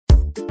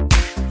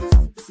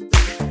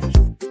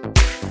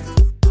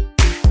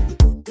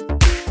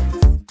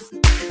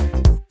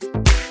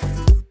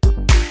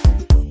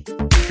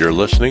You're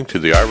listening to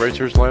the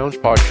iRacers Lounge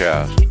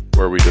podcast,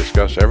 where we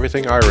discuss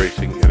everything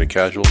iRacing in a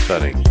casual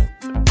setting.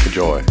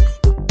 Enjoy.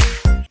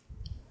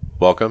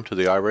 Welcome to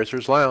the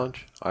iRacers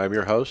Lounge. I am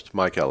your host,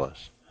 Mike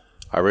Ellis.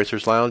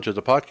 iRacers Lounge is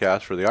a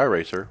podcast for the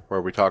iRacer,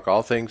 where we talk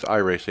all things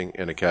iRacing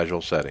in a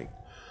casual setting.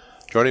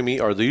 Joining me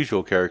are the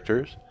usual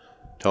characters,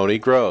 Tony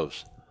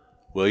Groves,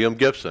 William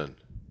Gibson.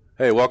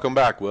 Hey, welcome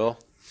back, Will.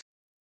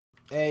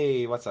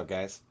 Hey, what's up,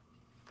 guys?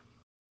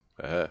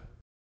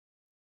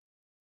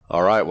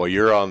 All right, well,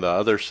 you're on the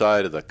other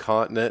side of the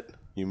continent.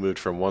 You moved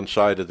from one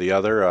side to the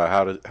other.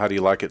 How do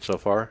you like it so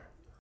far?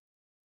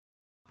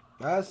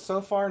 So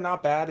far,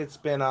 not bad. It's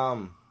been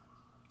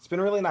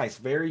really nice.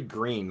 Very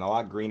green, a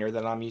lot greener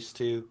than I'm used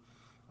to.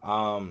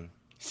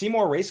 See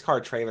more race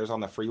car trailers on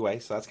the freeway,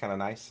 so that's kind of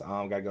nice.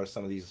 Gotta go to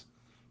some of these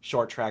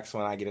short tracks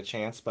when I get a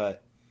chance,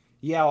 but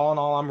yeah, all in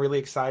all, I'm really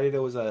excited. It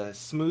was a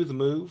smooth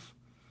move.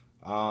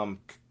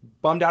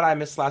 Bummed out I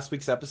missed last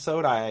week's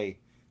episode. I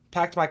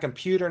packed my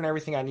computer and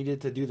everything I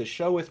needed to do the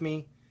show with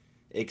me,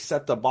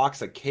 except a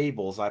box of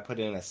cables I put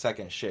in a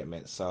second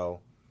shipment.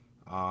 So,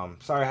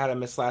 sorry I had to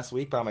miss last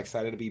week, but I'm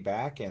excited to be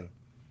back and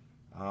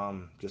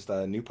just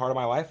a new part of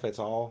my life. It's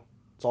all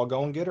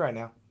going good right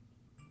now.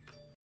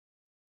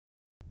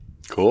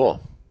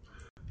 Cool.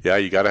 Yeah,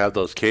 you got to have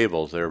those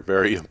cables. They're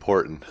very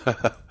important.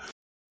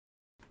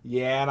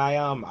 Yeah, and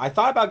I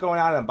thought about going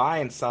out and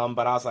buying some,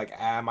 but I was like,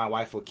 my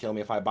wife will kill me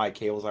if I buy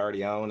cables I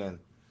already own, and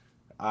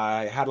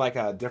I had like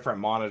a different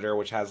monitor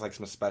which has like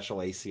some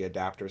special AC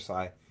adapters, so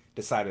I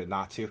decided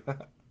not to.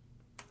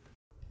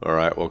 All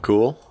right, well,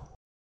 cool.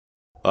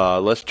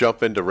 Let's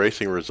jump into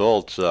racing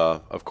results.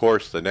 Of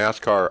course, the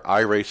NASCAR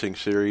iRacing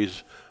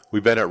series.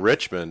 We've been at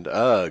Richmond.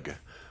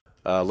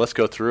 Let's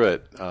go through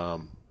it.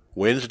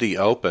 Wednesday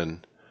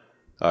Open,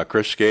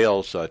 Chris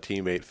Scales'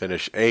 teammate,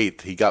 finished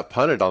 8th. He got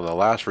punted on the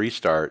last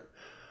restart,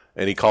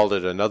 and he called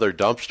it another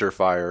dumpster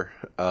fire.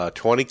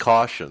 20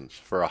 cautions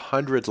for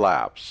 100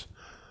 laps.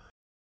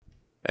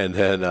 And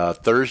then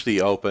Thursday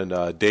Open,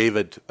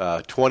 David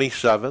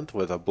 27th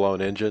with a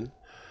blown engine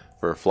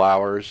for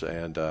Flowers,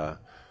 and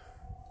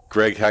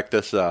Greg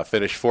Hectus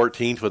finished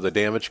 14th with a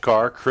damaged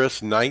car.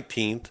 Chris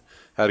 19th,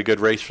 had a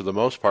good race for the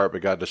most part,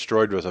 but got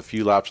destroyed with a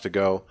few laps to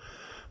go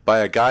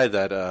by a guy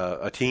that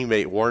a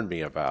teammate warned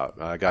me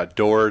about. I got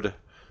doored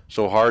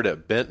so hard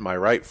it bent my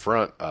right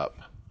front up.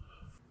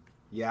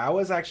 Yeah, I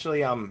was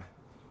actually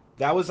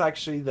that was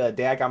actually the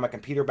day I got my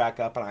computer back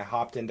up, and I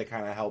hopped in to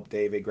kind of help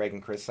David, Greg,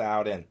 and Chris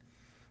out, and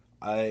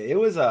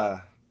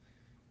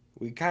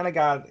we kind of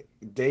got,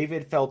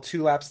 David fell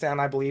 2 laps down,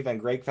 I believe, and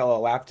Greg fell a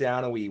lap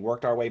down, and we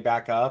worked our way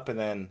back up, and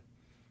then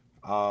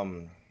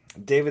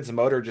David's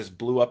motor just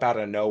blew up out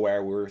of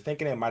nowhere. We were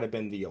thinking it might have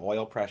been the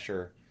oil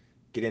pressure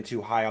getting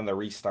too high on the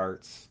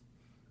restarts.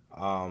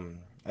 And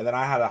then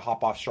I had to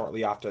hop off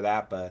shortly after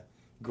that, but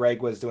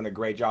Greg was doing a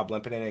great job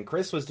limping it, and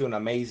Chris was doing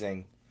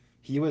amazing.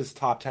 He was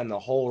top 10 the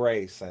whole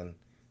race, and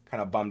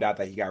kind of bummed out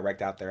that he got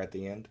wrecked out there at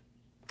the end.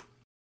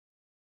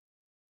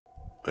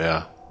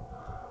 Yeah.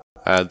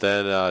 And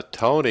then,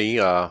 Tony,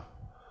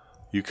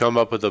 you come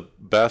up with the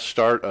best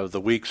start of the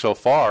week so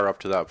far up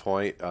to that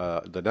point,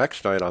 the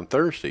next night on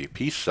Thursday,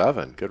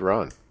 P7. Good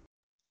run.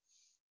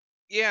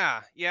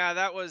 Yeah,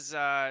 that was,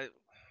 that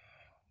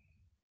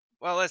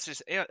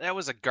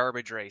was a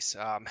garbage race.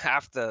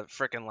 Half the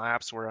frickin'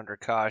 laps were under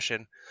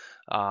caution.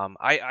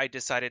 I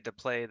decided to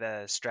play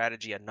the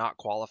strategy of not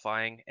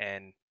qualifying,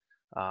 and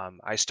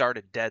I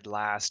started dead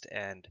last,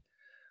 and,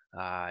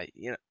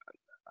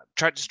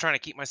 trying to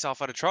keep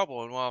myself out of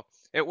trouble, and well,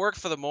 it worked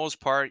for the most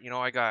part.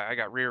 I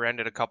got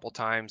rear-ended a couple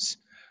times.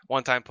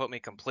 One time put me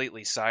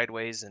completely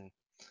sideways, and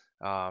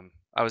I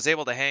was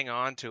able to hang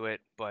on to it,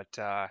 but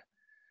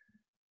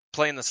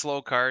playing the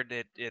slow card,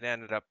 it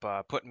ended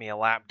up putting me a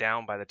lap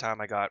down by the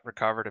time I got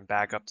recovered and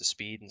back up to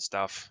speed and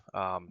stuff.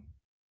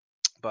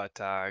 But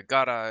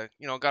got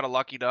a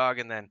lucky dog,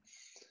 and then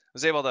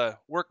was able to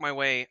work my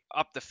way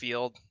up the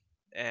field,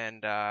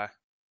 and the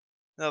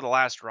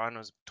last run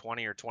was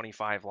 20 or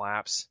 25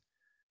 laps,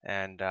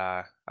 and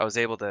I was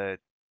able to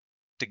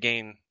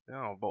gain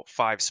about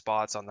 5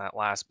 spots on that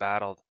last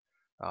battle.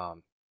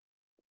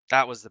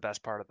 That was the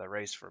best part of the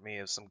race for me.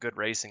 It was some good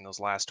racing those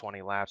last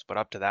 20 laps, but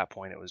up to that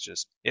point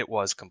it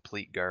was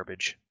complete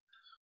garbage.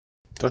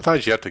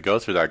 Sometimes you have to go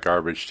through that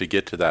garbage to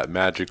get to that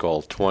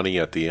magical 20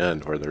 at the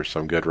end where there's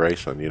some good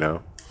racing,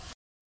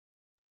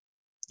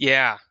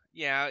 Yeah.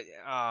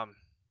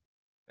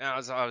 I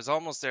was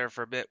almost there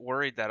for a bit,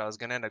 worried that I was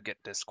going to end up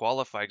getting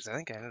disqualified, because I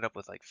think I ended up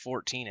with like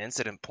 14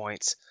 incident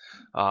points.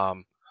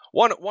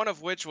 One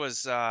of which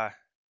was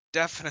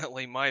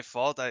definitely my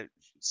fault. I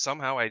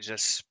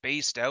just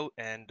spaced out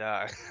and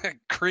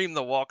creamed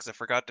the wall because I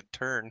forgot to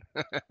turn.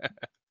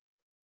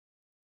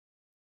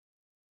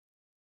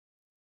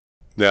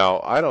 Now,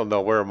 I don't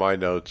know where my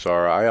notes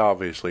are. I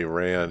obviously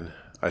ran.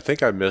 I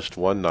think I missed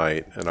one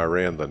night, and I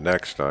ran the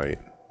next night.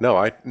 No,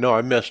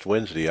 I missed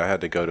Wednesday. I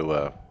had to go to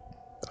a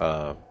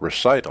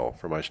recital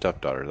for my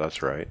stepdaughter.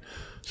 That's right.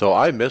 So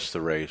I missed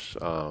the race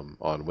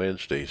on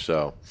Wednesday.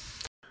 So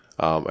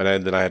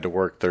then I had to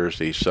work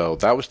Thursday. So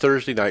that was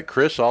Thursday night.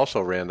 Chris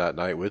also ran that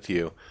night with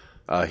you.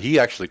 He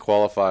actually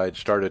qualified,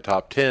 started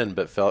top 10,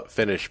 but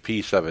finished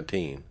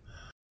P17.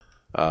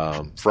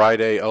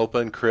 Friday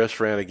Open, Chris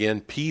ran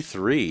again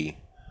P3,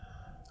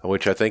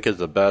 which I think is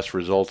the best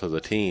result of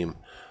the team.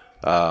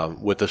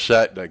 With the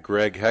set that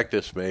Greg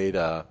Hectus made,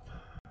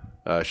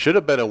 should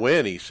have been a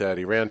win, he said.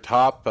 He ran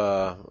top,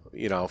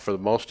 for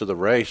most of the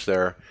race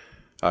there.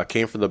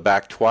 Came from the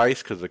back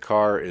twice because the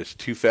car is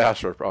too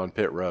fast on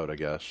pit road, I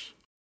guess.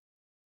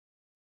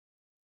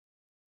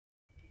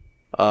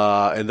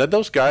 And then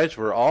those guys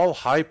were all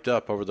hyped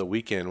up over the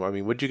weekend. I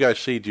mean, what did you guys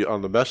see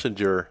on the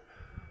Messenger?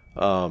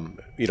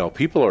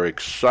 People are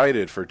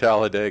excited for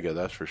Talladega,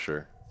 that's for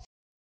sure.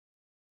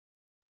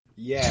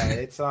 Yeah,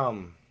 it's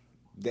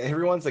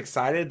everyone's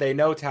excited. They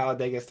know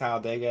Talladega's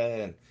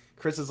Talladega, and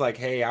Chris is like,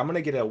 "Hey, I'm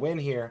gonna get a win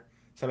here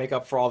to make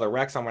up for all the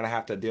wrecks I'm gonna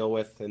have to deal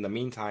with in the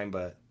meantime."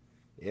 But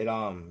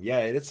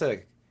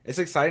it's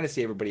exciting to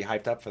see everybody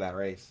hyped up for that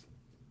race.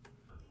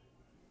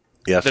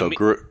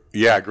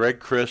 Yeah, Greg,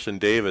 Chris, and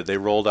David, they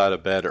rolled out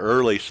of bed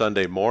early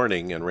Sunday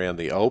morning and ran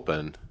the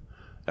Open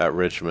at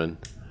Richmond.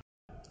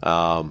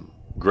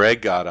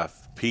 Greg got a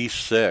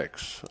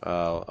P6,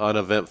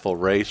 uneventful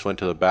race, went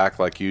to the back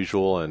like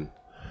usual, and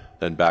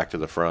then back to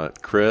the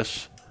front.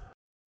 Chris,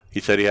 he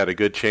said he had a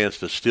good chance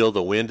to steal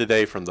the win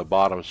today from the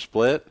bottom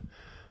split.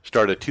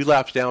 Started 2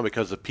 laps down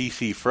because the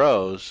PC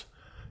froze.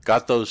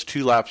 Got those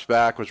 2 laps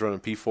back, was running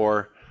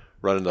P4,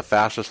 running the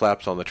fastest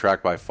laps on the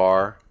track by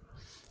far.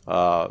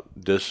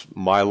 Just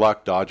my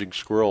luck dodging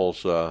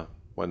squirrels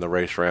when the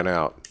race ran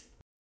out.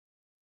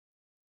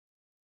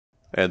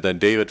 And then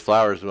David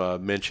Flowers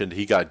mentioned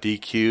he got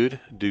DQ'd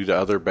due to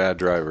other bad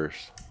drivers.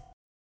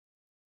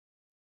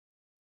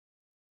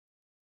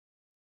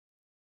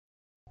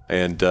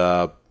 And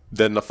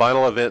then the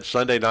final event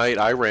Sunday night,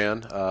 I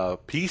ran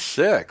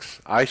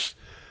P6.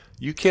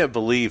 You can't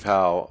believe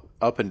how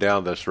up and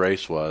down this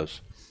race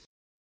was.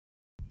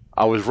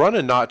 I was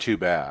running not too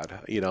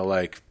bad,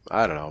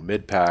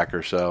 mid-pack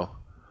or so.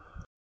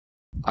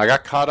 I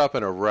got caught up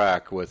in a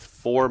wreck with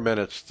 4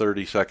 minutes,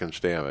 30 seconds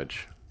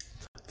damage.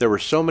 There were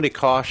so many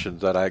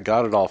cautions that I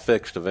got it all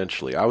fixed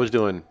eventually. I was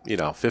doing,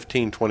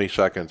 15, 20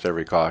 seconds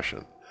every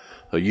caution.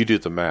 So you do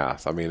the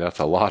math. I mean, that's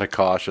a lot of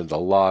cautions, a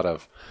lot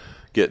of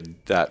getting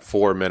that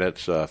 4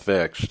 minutes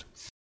fixed.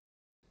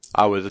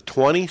 I was the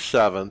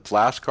 27th,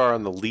 last car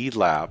on the lead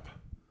lap,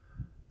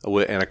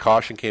 and a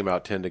caution came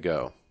out 10 to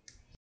go.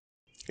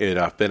 It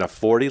had been a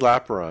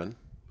 40-lap run.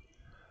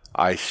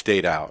 I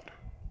stayed out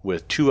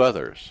with 2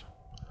 others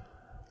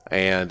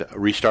and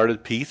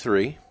restarted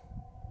P3.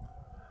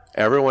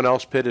 Everyone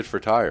else pitted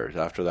for tires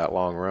after that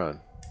long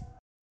run.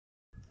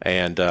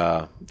 And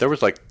there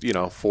was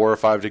 4 or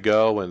 5 to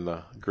go when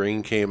the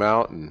green came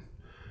out, and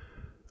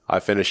I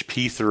finished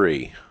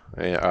P3.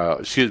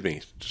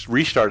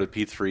 Restarted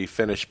P3,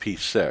 finished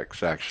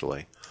P6,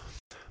 actually.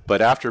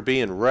 But after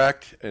being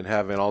wrecked and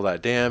having all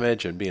that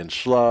damage and being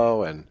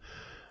slow and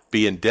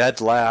being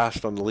dead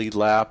last on the lead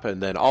lap,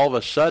 and then all of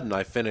a sudden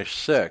I finished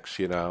 6,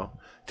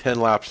 10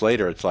 laps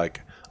later, it's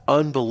like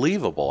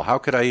unbelievable. How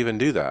could I even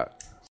do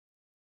that?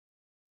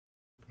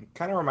 It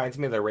kind of reminds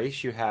me of the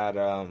race you had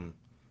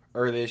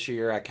earlier this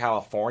year at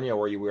California,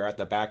 where you were at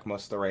the back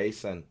most of the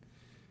race and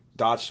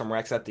dodged some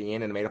wrecks at the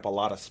end and made up a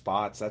lot of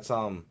spots. That's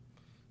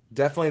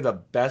definitely the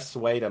best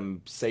way to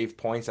save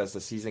points as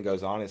the season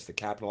goes on, is to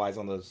capitalize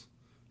on those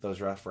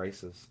rough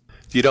races.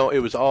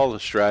 It was all the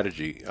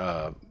strategy.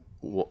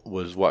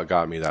 Was what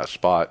got me that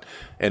spot.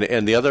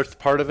 And the other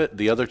part of it,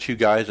 the other 2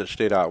 guys that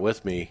stayed out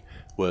with me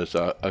was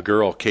a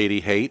girl,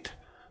 Katie Haight,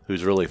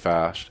 who's really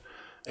fast,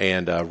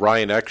 and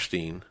Ryan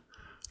Eckstein,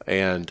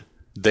 and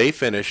they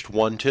finished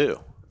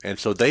 1-2. And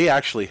so they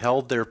actually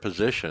held their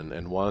position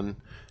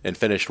and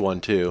finished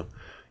 1-2,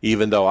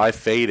 even though I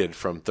faded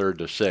from 3rd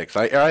to 6th.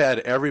 I had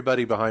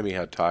everybody behind me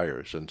had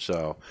tires, and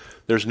so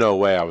there's no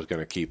way I was going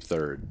to keep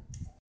 3rd.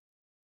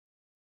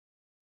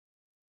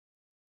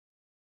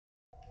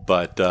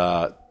 But,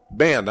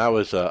 man, that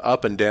was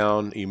up and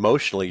down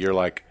emotionally. You're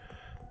like,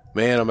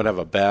 man, I'm going to have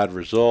a bad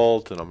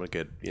result, and I'm going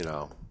to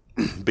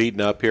get, beaten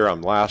up here.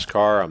 I'm the last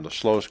car. I'm the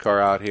slowest car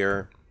out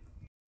here.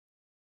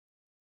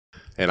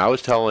 And I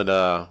was telling,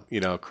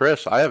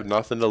 Chris, I have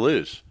nothing to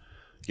lose.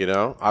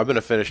 I'm going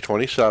to finish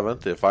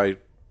 27th if I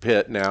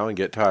pit now and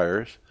get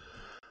tires.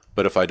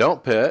 But if I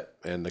don't pit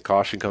and the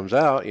caution comes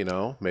out,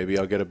 maybe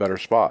I'll get a better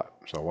spot.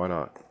 So why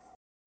not?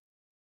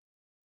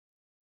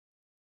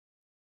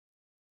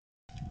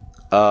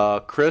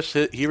 Chris,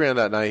 he ran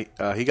that night.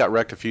 He got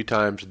wrecked a few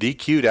times,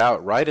 DQ'd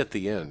out right at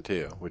the end,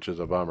 too, which is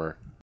a bummer.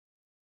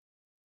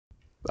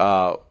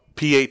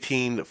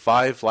 P18,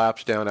 5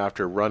 laps down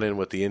after running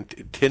with the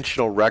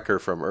intentional wrecker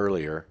from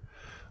earlier.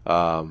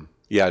 The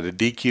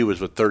DQ was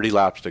with 30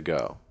 laps to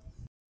go.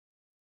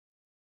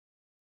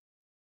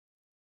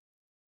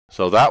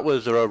 So that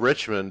was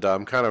Richmond.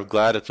 I'm kind of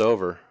glad it's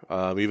over.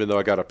 Even though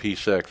I got a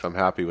P6, I'm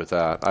happy with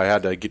that. I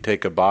had to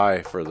take a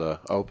bye for the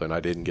Open.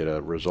 I didn't get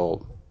a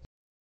result.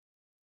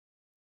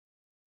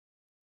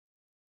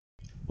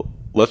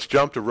 Let's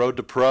jump to Road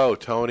to Pro.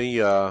 Tony,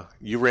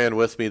 you ran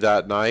with me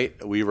that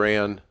night. We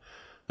ran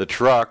the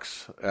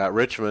trucks at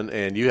Richmond,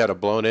 and you had a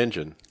blown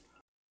engine.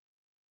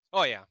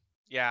 Oh yeah,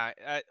 yeah.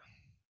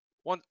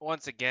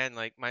 Once again,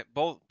 like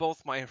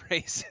both my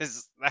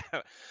races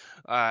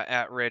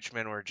at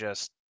Richmond were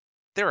just,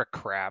 they were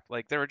crap.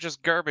 Like they were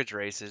just garbage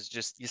races.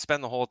 Just you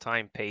spend the whole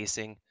time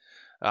pacing,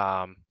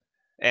 um,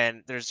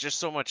 and there's just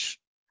so much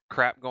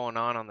crap going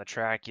on the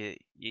track. You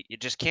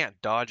just can't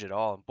dodge it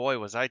all. And boy,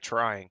 was I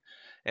trying.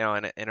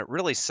 And it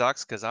really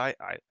sucks because I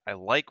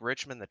like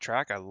Richmond, the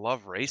track. I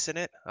love racing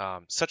it.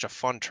 Such a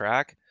fun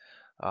track.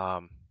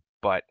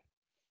 But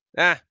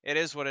it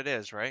is what it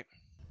is, right?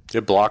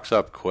 It blocks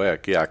up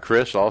quick. Yeah,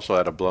 Chris also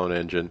had a blown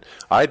engine.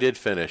 I did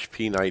finish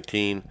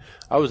P19.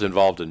 I was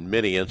involved in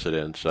many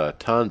incidents,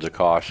 tons of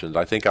cautions.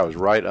 I think I was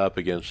right up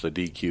against the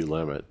DQ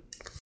limit.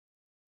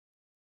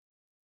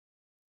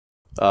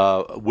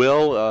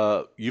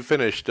 Will, you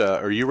finished,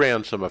 or you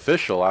ran some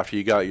official after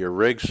you got your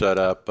rig set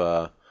up.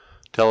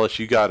 Tell us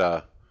you got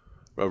a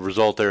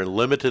result there in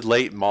limited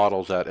late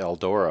models at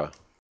Eldora.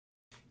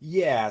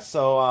 Yeah,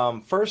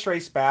 so first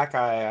race back,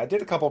 I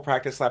did a couple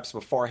practice laps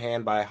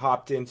beforehand, but I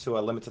hopped into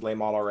a limited late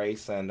model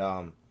race, and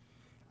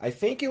I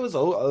think it was a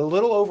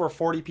little over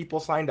 40 people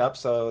signed up,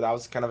 so that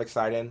was kind of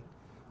exciting.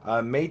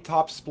 Made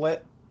top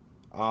split,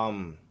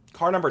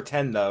 car number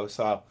 10 though,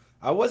 so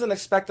I wasn't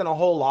expecting a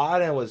whole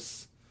lot, and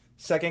was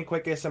second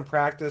quickest in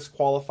practice,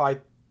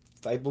 qualified,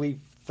 I believe,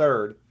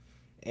 third,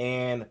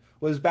 and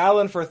was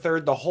battling for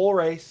third the whole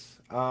race.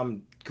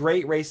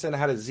 Great racing,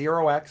 had a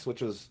 0x,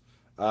 which was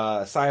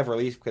a sigh of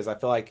relief because I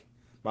feel like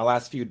my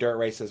last few dirt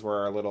races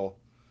were a little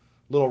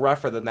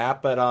rougher than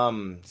that. But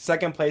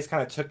second place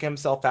kind of took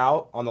himself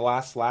out on the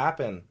last lap,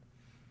 and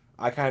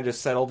I kind of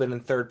just settled in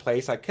third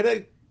place. I could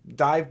have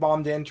dive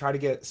bombed in, try to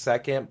get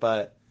second,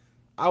 but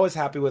I was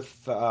happy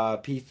with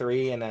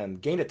P3, and then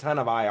gained a ton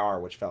of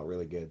IR, which felt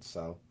really good.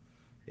 So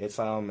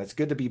it's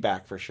good to be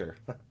back for sure.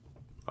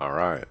 All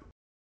right.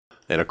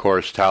 And, of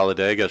course,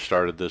 Talladega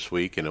started this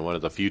week, and one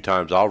of the few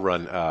times I'll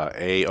run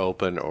A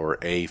open or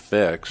A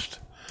fixed.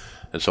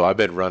 And so I've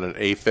been running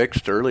A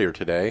fixed earlier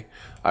today.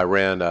 I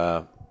ran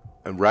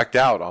and wrecked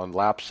out on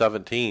lap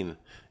 17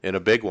 in a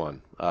big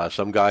one.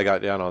 Some guy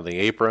got down on the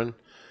apron.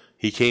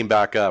 He came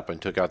back up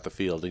and took out the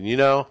field. And, you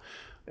know,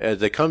 as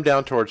they come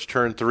down towards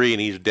turn 3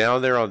 and he's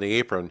down there on the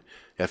apron,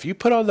 if you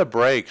put on the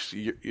brakes,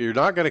 you're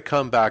not going to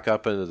come back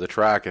up into the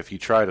track if you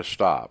try to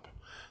stop.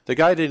 The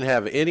guy didn't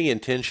have any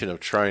intention of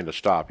trying to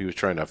stop. He was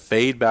trying to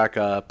fade back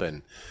up,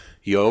 and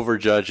he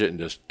overjudged it and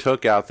just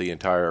took out the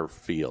entire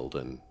field.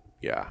 And,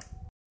 yeah.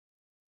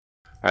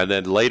 And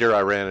then later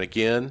I ran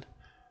again,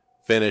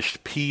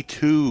 finished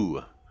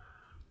P2.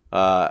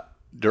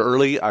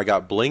 Early, I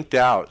got blinked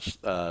out.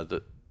 I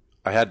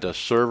had the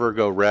server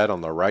go red on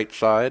the right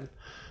side,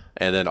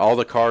 and then all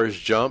the cars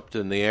jumped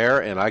in the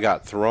air, and I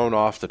got thrown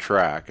off the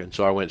track. And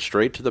so I went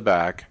straight to the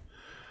back.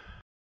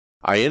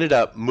 I ended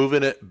up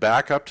moving it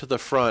back up to the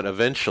front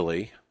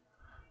eventually,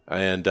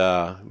 and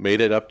made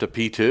it up to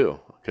P2.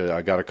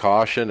 I got a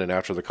caution, and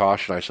after the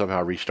caution, I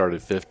somehow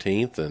restarted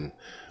 15th and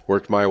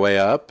worked my way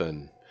up.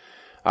 And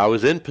I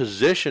was in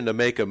position to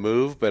make a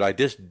move, but I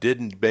just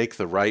didn't make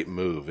the right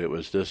move. It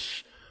was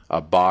just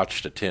a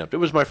botched attempt. It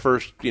was my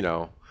first,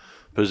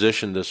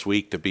 position this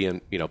week to be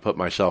in, put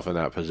myself in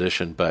that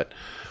position. But,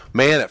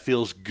 man, it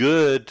feels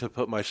good to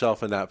put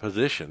myself in that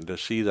position, to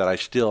see that I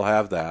still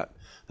have that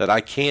I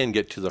can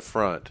get to the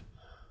front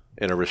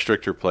in a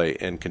restrictor plate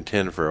and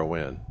contend for a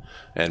win.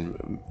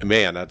 And,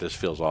 man, that just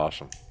feels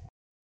awesome.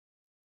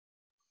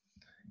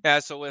 Yeah,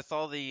 so with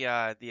all the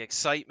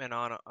excitement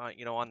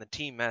on the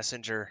team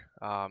messenger,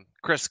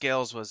 Chris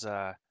Scales was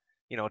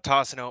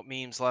tossing out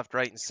memes left,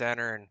 right, and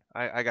center, and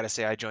I got to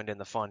say I joined in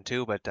the fun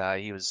too. But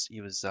he was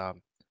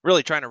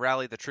really trying to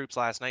rally the troops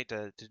last night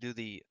to do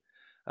the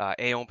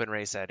A Open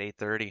race at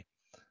 8:30,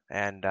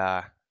 and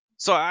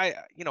so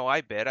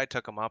I bid. I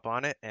took him up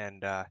on it,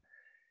 and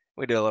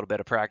we did a little bit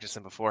of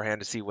practicing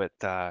beforehand to see what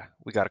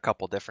we got a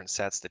couple different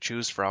sets to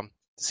choose from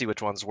to see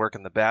which one's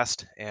working the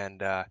best,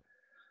 and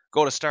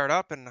go to start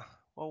up, and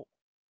well,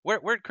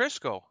 where'd Chris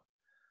go?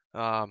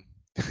 Turns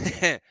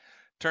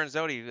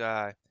out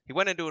he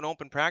went into an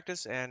open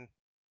practice and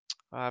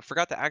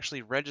forgot to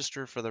actually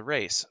register for the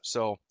race.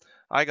 So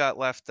I got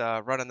left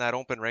running that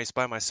open race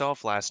by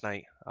myself last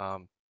night.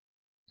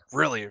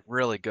 Really,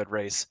 really good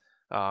race.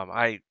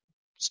 I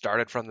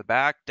started from the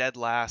back, dead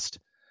last,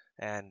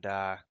 and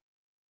I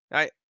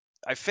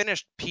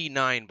finished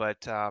P9,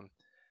 but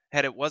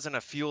had it wasn't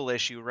a fuel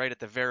issue right at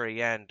the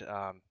very end,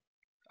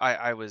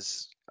 I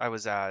was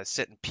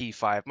sitting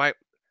P5.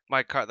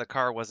 The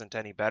car wasn't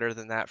any better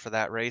than that for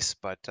that race,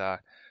 but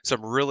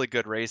some really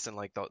good racing,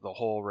 like the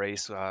whole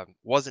race.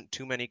 Wasn't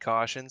too many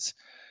cautions,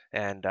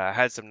 and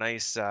had some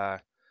nice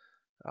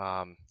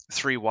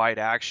 3 wide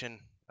action.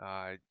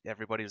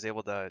 Everybody was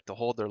able to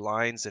hold their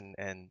lines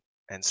and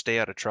stay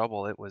out of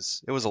trouble. It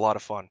was a lot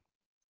of fun.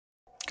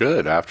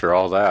 Good. After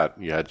all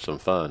that, you had some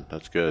fun.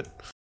 That's good.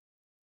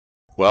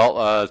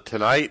 Well,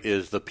 tonight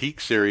is the Peak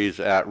Series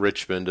at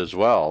Richmond as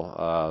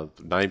well,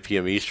 9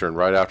 p.m. Eastern,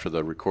 right after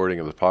the recording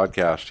of the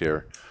podcast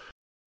here.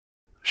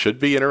 Should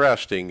be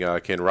interesting.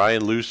 Can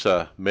Ryan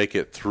Lusa make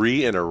it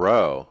 3 in a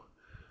row?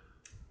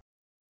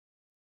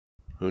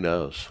 Who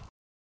knows?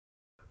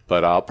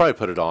 But I'll probably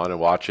put it on and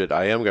watch it.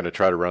 I am going to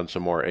try to run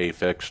some more A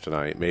Fix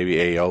tonight, maybe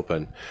A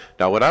Open.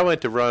 Now, when I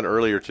went to run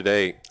earlier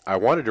today, I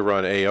wanted to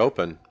run A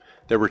Open.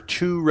 There were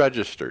 2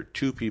 registered,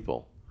 2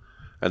 people.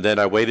 And then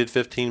I waited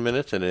 15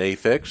 minutes, and in A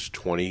Fix,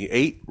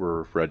 28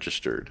 were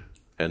registered.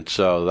 And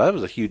so that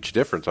was a huge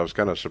difference. I was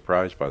kind of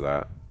surprised by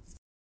that.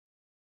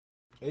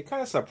 It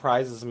kind of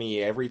surprises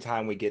me every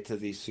time we get to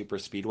these super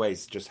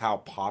speedways just how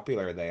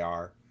popular they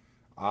are.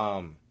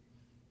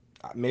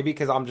 Maybe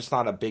because I'm just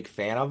not a big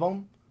fan of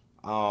them.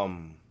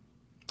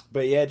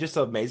 But yeah, it just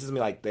amazes me,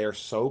 like, they're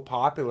so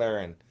popular,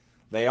 and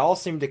they all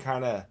seem to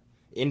kind of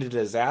end a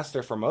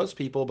disaster for most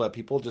people, but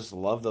people just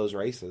love those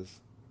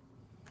races.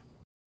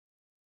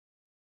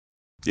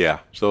 Yeah,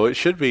 so it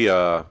should be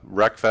a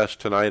Wreckfest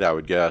tonight, I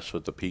would guess,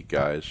 with the Peak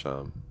guys.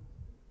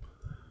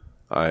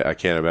 I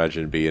can't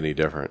imagine it'd be any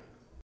different.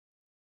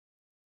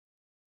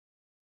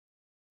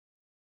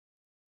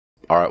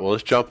 All right, well,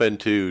 let's jump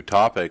into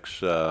topics.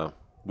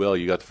 Will,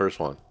 you got the first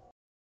one.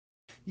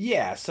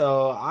 Yeah,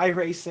 so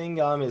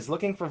iRacing is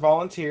looking for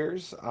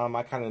volunteers.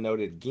 I kind of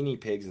noted guinea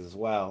pigs as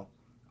well.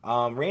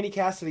 Randy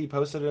Cassidy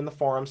posted in the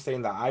forum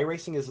saying that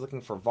iRacing is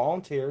looking for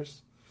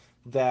volunteers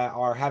that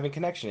are having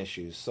connection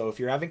issues. So if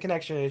you're having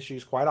connection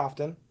issues quite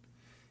often,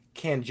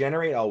 can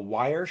generate a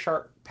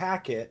Wireshark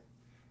packet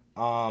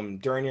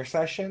during your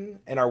session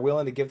and are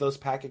willing to give those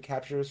packet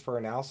captures for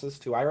analysis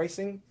to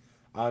iRacing,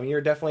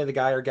 you're definitely the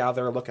guy or gal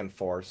they're looking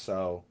for.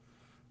 So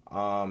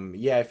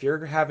yeah, if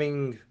you're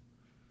having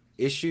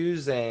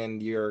issues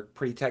and you're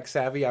pretty tech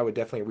savvy, I would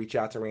definitely reach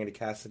out to Randy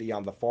Cassidy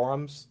on the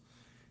forums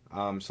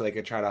so they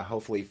could try to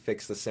hopefully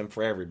fix the sim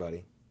for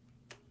everybody.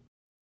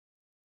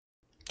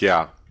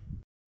 Yeah,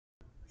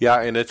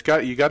 and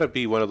you got to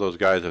be one of those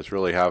guys that's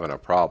really having a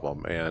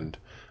problem. And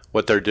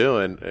what they're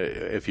doing,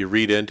 if you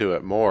read into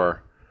it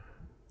more,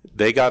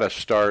 they got to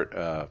start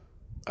a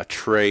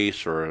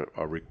trace or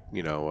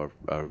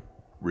a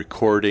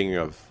recording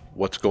of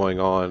what's going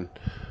on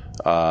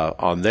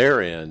their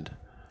end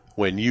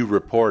when you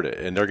report it,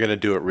 and they're going to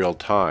do it real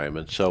time.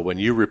 And so when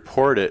you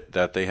report it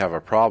that they have a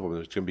problem,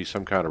 there's going to be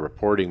some kind of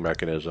reporting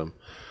mechanism.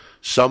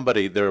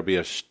 There will be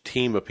a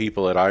team of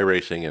people at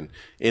iRacing, and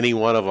any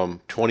one of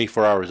them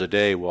 24 hours a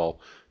day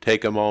will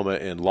take a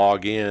moment and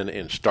log in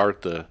and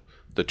start the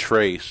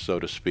trace, so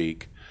to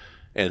speak.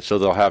 And so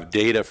they'll have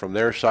data from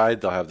their side.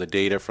 They'll have the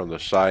data from the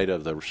side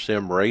of the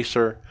sim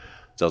racer.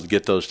 They'll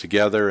get those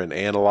together and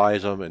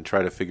analyze them and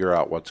try to figure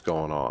out what's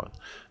going on.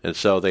 And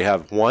so they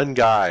have one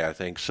guy, I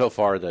think, so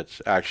far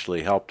that's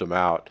actually helped them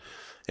out.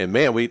 And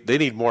man, they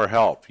need more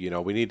help.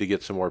 We need to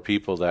get some more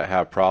people that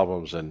have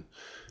problems and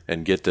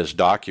get this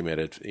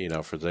documented,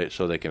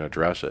 so they can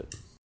address it.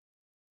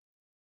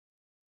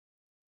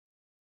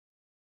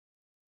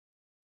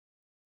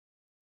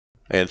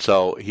 And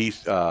so he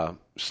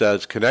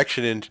says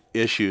connection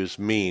issues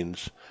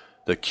means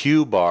the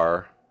Q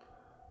bar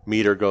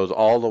meter goes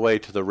all the way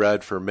to the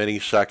red for many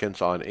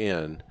seconds on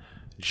end,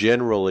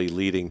 generally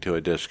leading to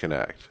a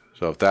disconnect.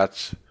 So if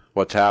that's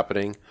what's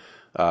happening,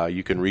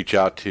 you can reach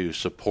out to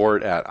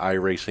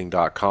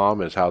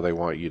support@iracing.com is how they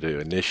want you to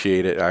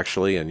initiate it,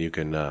 actually, and you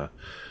can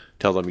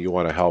tell them you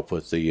want to help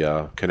with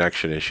the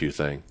connection issue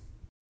thing.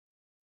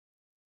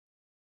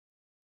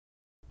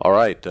 All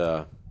right,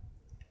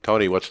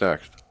 Tony, what's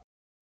next?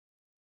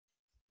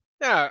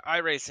 Yeah,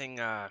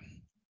 iRacing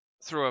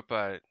threw up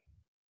a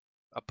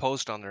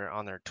post on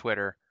their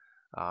Twitter,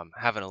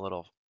 having a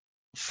little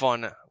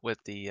fun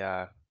with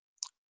the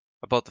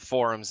about the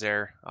forums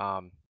there.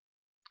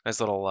 Nice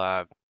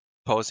little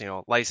post,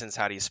 license,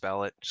 how do you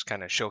spell it? Just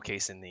kind of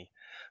showcasing the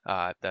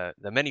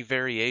many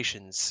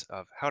variations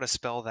of how to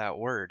spell that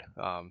word.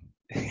 I'm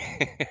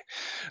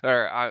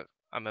a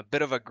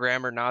bit of a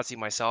grammar Nazi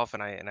myself,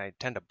 and I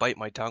tend to bite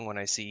my tongue when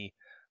I see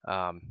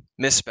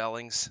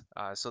misspellings.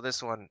 So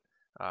this one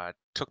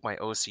took my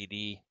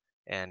OCD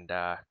and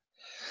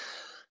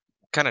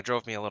kind of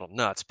drove me a little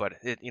nuts. But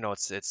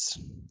it's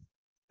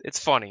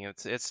funny.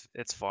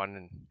 It's fun,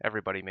 and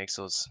everybody makes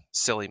those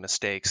silly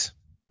mistakes.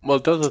 Well,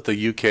 doesn't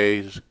the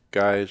UK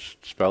guys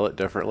spell it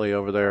differently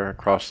over there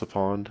across the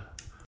pond?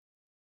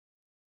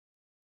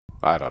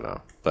 I don't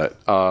know, but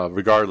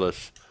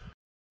regardless,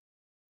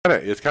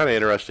 it's kind of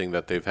interesting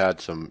that they've had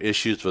some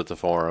issues with the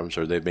forums,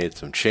 or they've made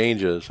some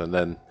changes, and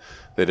then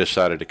they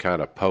decided to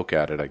kind of poke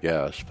at it, I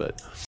guess.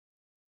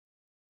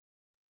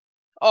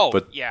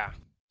 Yeah,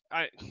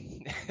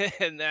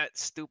 and that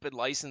stupid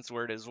license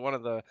word is one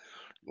of the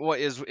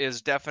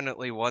is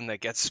definitely one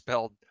that gets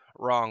spelled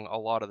wrong a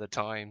lot of the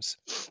times.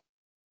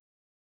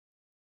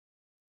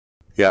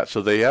 Yeah,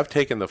 so they have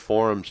taken the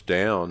forums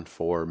down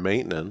for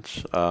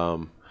maintenance.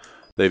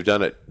 They've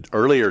done it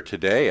earlier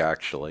today,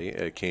 actually.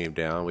 It came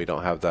down. We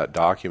don't have that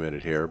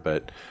documented here,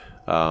 but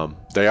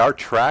they are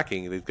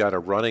tracking. They've got a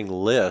running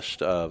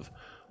list of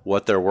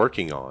what they're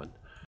working on.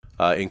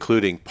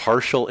 including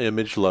partial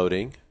image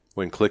loading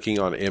when clicking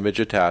on image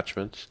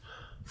attachments,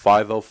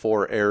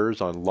 504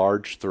 errors on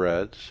large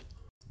threads,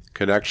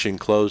 connection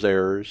close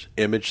errors,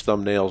 image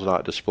thumbnails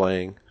not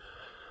displaying,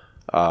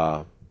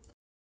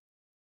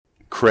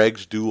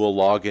 Craig's dual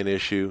login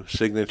issue,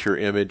 signature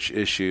image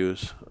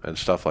issues, and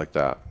stuff like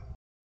that.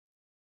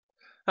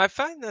 I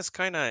find this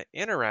kind of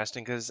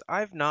interesting because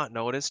I've not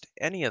noticed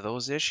any of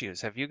those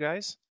issues. Have you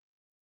guys?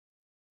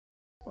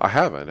 I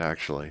haven't,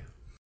 actually.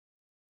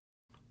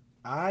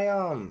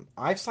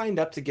 I've signed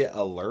up to get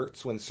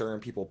alerts when certain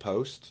people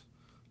post.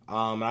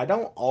 I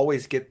don't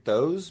always get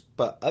those,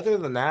 but other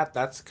than that,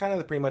 that's kind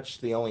of pretty much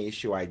the only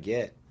issue I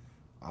get.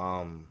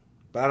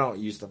 But I don't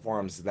use the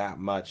forums that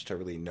much to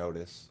really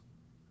notice.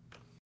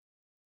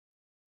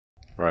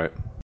 Right.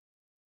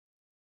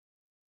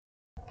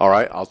 All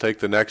right, I'll take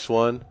the next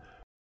one.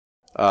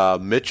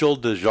 Mitchell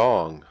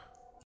DeJong.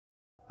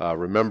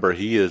 Remember,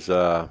 he is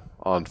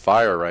on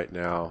fire right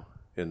now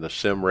in the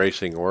sim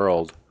racing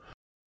world.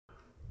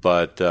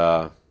 But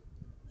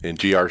in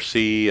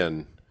GRC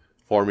and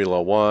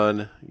Formula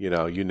One,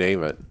 you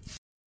name it.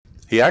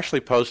 He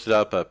actually posted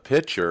up a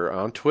picture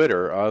on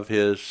Twitter of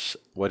his,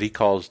 what he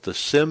calls the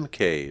sim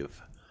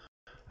cave.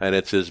 And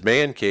it's his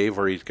man cave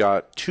where he's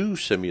got 2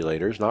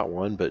 simulators, not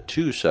 1, but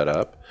 2 set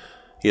up.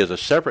 He has a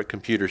separate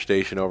computer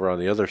station over on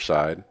the other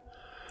side.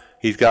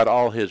 He's got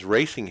all his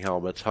racing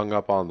helmets hung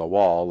up on the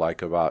wall,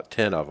 like about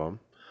 10 of them.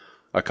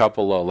 A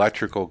couple of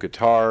electrical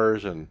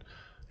guitars and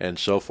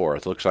so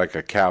forth. Looks like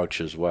a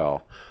couch as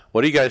well.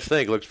 What do you guys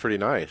think? Looks pretty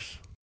nice.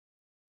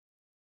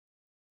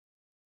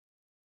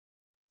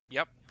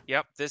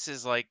 Yep. This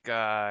is like,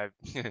 man,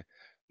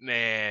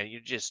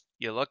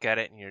 you look at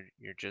it and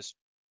you're just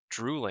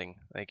drooling.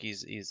 Like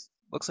he's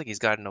looks like he's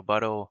got an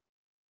Obutto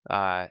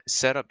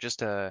set up just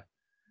to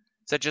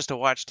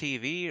watch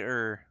TV,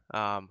 or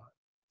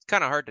it's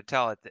kind of hard to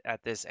tell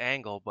at this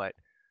angle, but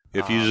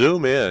if you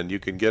zoom in, you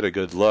can get a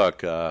good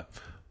look.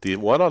 The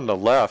one on the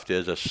left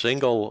is a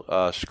single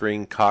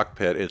screen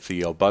cockpit. It's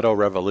the Obutto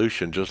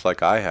Revolution, just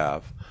like I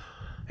have.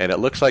 And it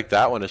looks like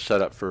that one is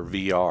set up for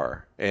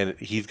VR. And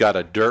he's got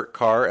a dirt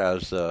car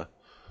as the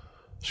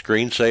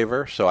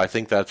screensaver, so I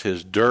think that's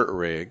his dirt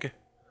rig.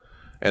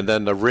 And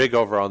then the rig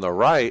over on the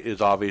right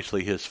is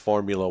obviously his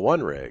Formula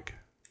One rig.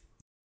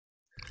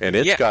 And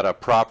it's got a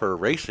proper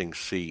racing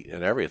seat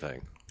and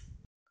everything.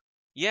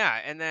 Yeah,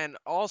 and then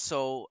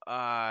also,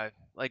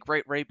 like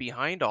right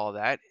behind all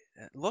that,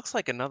 it looks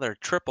like another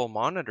triple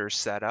monitor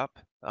setup,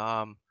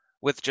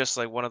 with just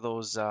like one of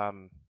those,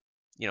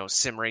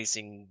 sim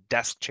racing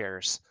desk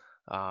chairs.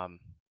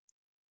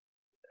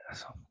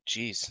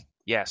 Geez,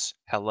 yes.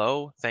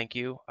 Hello, thank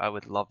you. I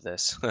would love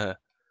this.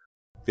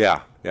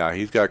 Yeah,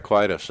 he's got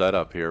quite a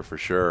setup here for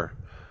sure.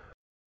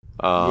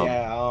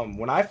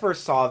 When I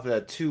first saw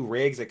the 2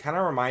 rigs, it kind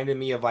of reminded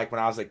me of like when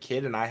I was a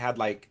kid and I had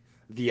like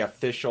the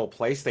official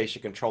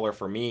PlayStation controller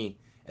for me,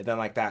 and then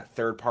like that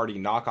third-party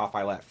knockoff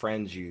I let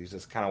friends use.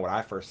 Is kind of what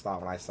I first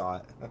thought when I saw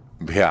it.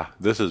 Yeah,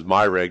 this is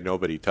my rig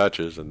nobody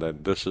touches, and then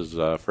this is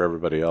for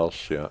everybody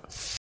else. Yeah.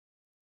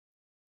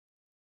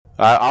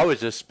 I was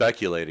just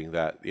speculating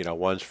that,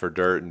 one's for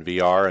dirt and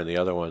VR and the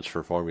other one's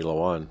for Formula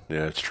One.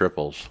 Yeah, it's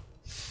triples.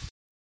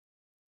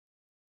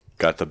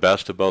 Got the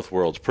best of both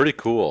worlds. Pretty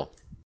cool.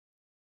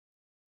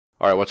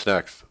 All right, what's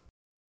next?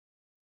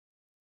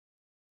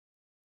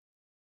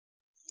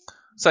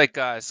 It's like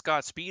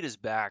Scott Speed is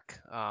back.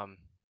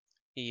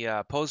 He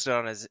posted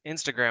on his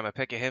Instagram a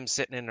pic of him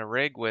sitting in a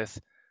rig with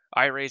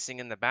iRacing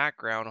in the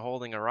background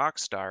holding a rock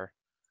star.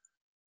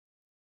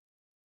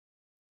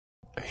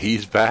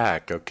 He's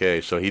back.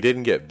 Okay, so he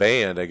didn't get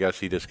banned. I guess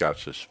he just got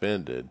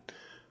suspended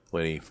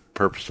when he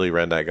purposely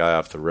ran that guy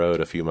off the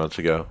road a few months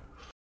ago.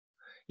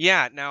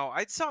 Yeah, now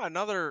I saw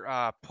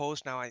another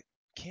post. Now I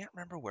can't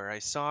remember where I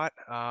saw it,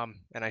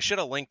 and I should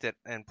have linked it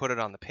and put it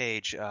on the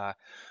page.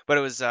 But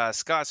it was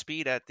Scott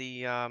Speed at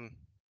the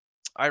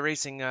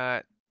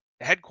iRacing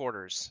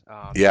headquarters.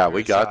 Yeah,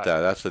 we got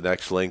that. That's the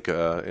next link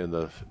in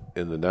the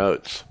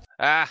notes.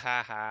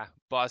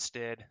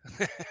 Busted.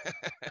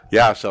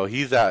 Yeah, so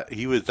that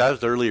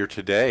was earlier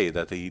today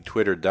that he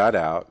twittered that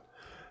out,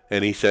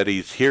 and he said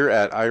he's here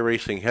at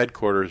iRacing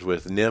headquarters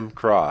with Nim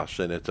Cross,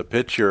 and it's a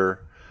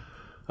picture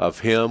of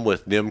him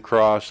with Nim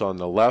Cross on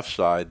the left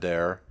side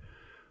there.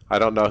 I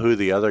don't know who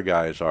the other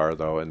guys are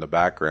though in the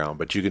background,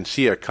 but you can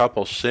see a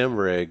couple sim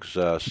rigs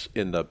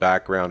in the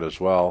background as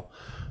well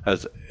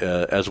as an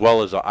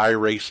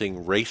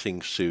iRacing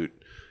racing suit,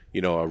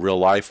 a real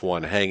life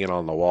one hanging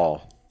on the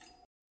wall.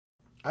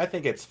 I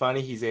think it's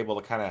funny he's able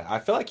to kind of. I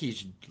feel like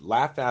he's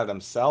laughed at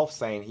himself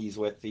saying he's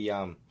with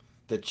the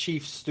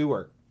chief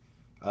steward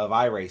of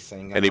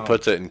iRacing, and he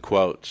puts it in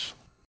quotes.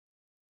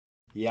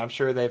 Yeah, I'm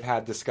sure they've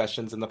had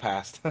discussions in the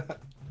past.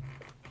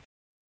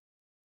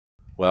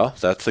 Well,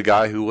 that's the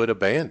guy who would have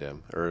banned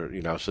him, or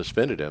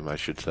suspended him, I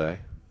should say.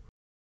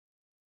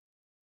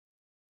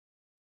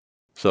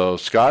 So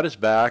Scott is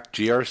back.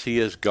 GRC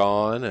is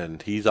gone,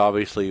 and he's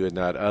obviously in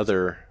that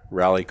other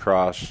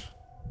rallycross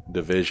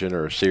division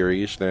or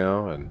series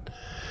now. And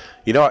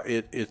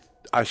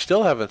I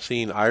still haven't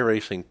seen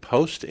iRacing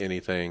post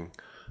anything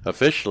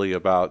officially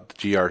about the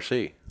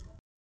GRC.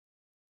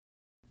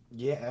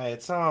 Yeah,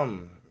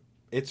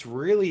 it's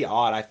really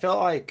odd. I feel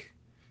like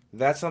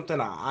that's something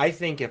I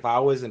think if I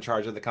was in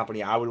charge of the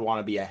company, I would want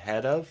to be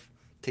ahead of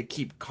to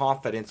keep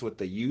confidence with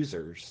the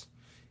users.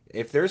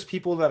 If there's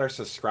people that are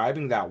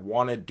subscribing that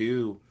want to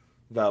do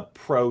the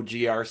pro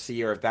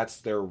GRC, or if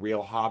that's their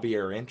real hobby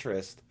or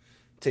interest,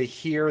 to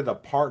hear the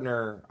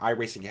partner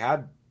iRacing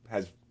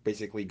has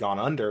basically gone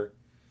under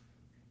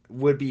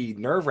would be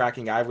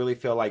nerve-wracking. I really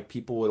feel like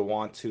people would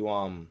want to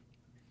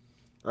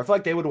I feel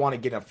like they would want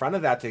to get in front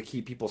of that to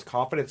keep people's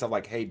confidence of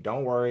like, hey,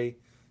 don't worry,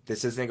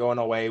 this isn't going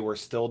away. We're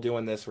still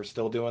doing this. We're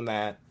still doing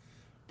that.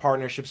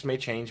 Partnerships may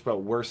change, but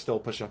we're still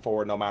pushing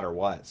forward no matter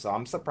what. So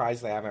I'm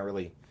surprised they haven't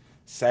really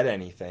said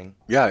anything.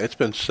 Yeah, it's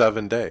been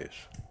 7 days.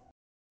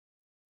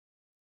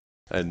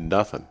 And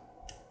nothing.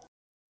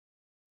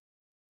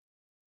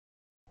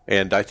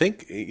 And I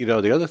think,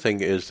 the other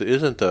thing is,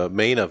 isn't the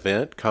main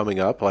event coming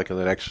up like in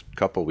the next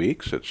couple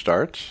weeks? It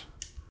starts?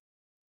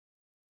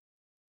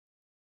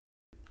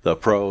 The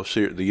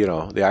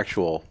the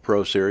actual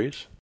Pro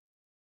Series?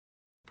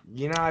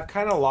 I've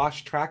kind of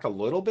lost track a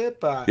little bit,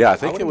 but yeah, I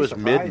think it was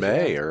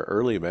mid-May or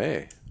early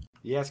May.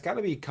 Yeah, it's got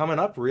to be coming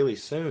up really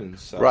soon.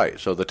 So. Right,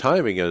 so the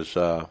timing is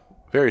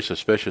very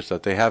suspicious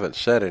that they haven't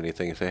said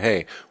anything and say,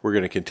 hey, we're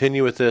going to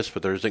continue with this,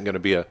 but there isn't going to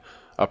be a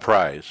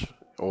prize.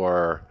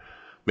 Or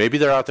maybe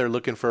they're out there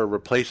looking for a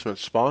replacement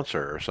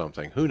sponsor or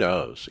something. Who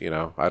knows?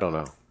 I don't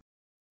know.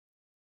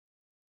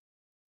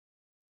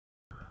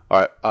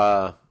 All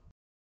right,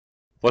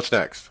 what's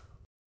next?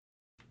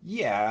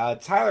 Yeah,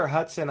 Tyler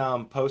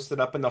Hudson posted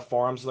up in the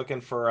forums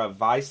looking for a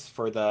vice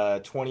for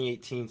the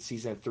 2018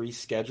 Season 3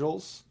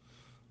 schedules.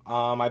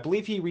 I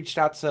believe he reached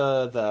out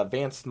to the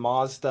Advanced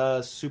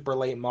Mazda super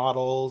late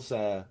models.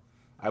 No,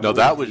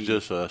 that was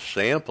just a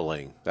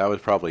sampling. That was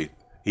probably...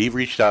 He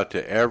reached out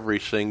to every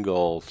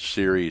single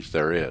series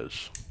there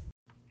is.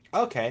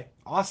 Okay,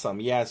 awesome.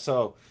 Yeah,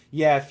 so...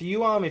 Yeah, if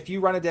you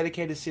run a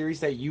dedicated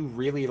series that you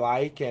really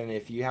like, and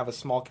if you have a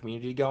small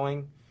community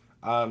going...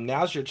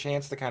 now's your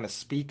chance to kind of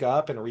speak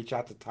up and reach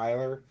out to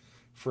Tyler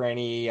for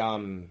any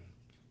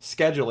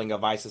scheduling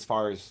advice as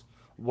far as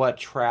what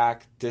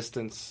track,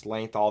 distance,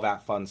 length, all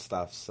that fun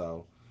stuff.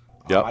 So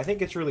yep. I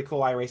think it's really cool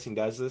iRacing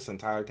does this, and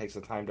Tyler takes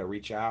the time to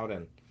reach out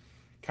and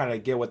kind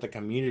of get what the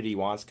community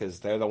wants because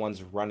they're the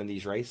ones running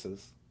these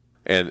races.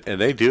 And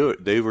they do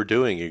it. They were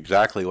doing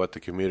exactly what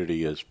the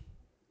community is,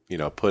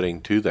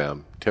 putting to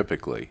them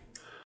typically,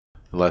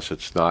 unless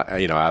it's not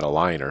out of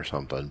line or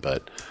something,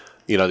 but.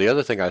 The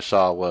other thing I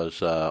saw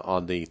was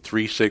on the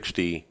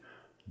 360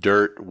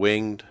 dirt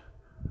winged,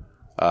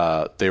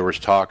 there was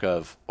talk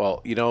of,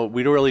 we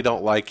really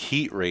don't like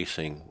heat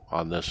racing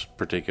on this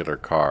particular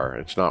car.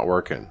 It's not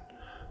working.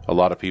 A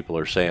lot of people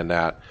are saying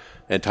that.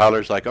 And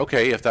Tyler's like,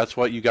 okay, if that's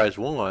what you guys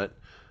want,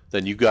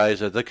 then you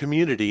guys as the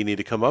community need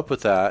to come up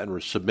with that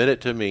and submit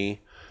it to me,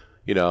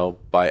 by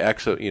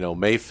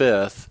May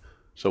 5th,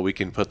 so we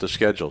can put the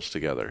schedules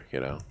together,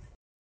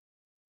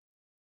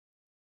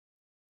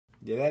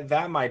 Yeah,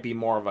 that might be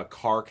more of a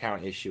car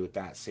count issue with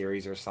that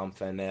series or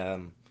something.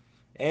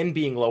 And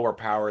being lower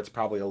power, it's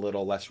probably a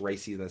little less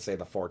racy than, say,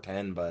 the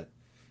 410. But,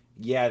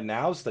 yeah,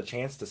 now's the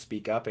chance to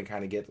speak up and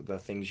kind of get the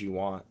things you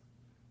want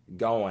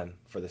going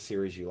for the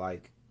series you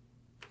like.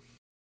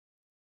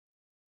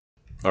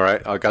 All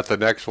right, I got the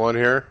next one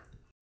here.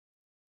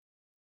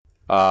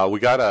 We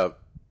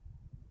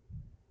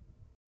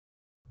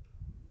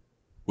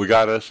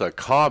got us a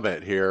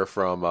comment here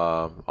from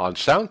on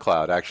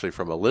SoundCloud, actually,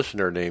 from a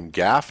listener named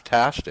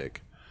Gafftastic.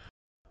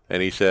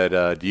 And he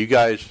said, do you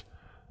guys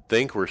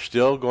think we're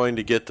still going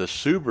to get the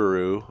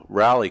Subaru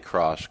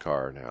Rallycross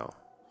car now?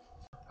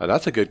 And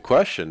that's a good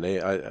question.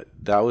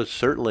 That was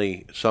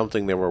certainly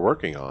something they were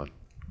working on.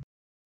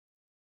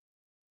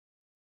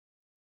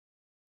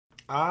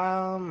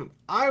 I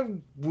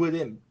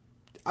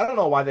don't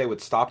know why they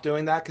would stop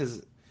doing that,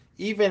 because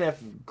even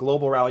if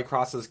Global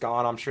Rallycross is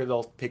gone, I'm sure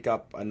they'll pick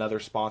up another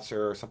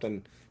sponsor or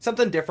something.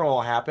 Something different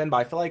will happen, but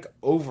I feel like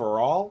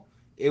overall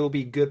it will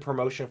be good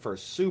promotion for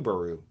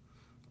Subaru.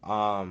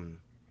 And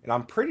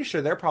I'm pretty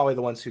sure they're probably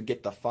the ones who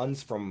get the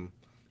funds from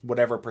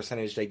whatever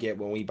percentage they get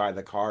when we buy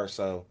the car.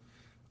 So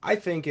I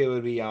think it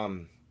would be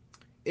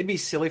it'd be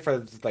silly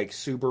for like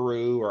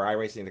Subaru or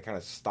iRacing to kind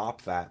of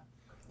stop that.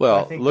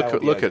 Well,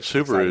 look at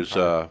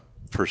Subaru's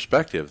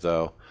perspective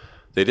though.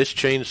 They just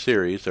changed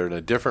series. They're in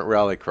a different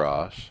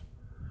Rallycross.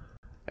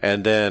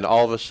 And then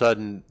all of a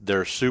sudden,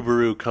 their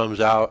Subaru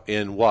comes out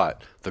in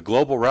what? The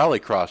Global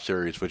Rallycross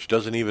series, which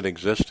doesn't even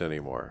exist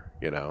anymore,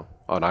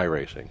 on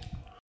iRacing.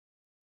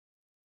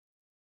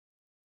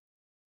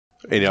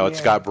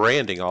 It's got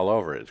branding all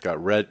over it. It's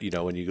got red,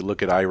 when you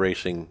look at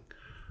iRacing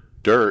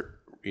dirt,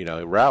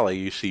 rally,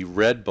 you see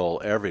Red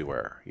Bull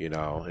everywhere.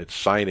 It's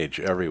signage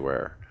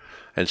everywhere.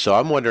 And so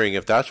I'm wondering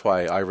if that's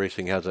why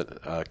iRacing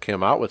hasn't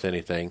come out with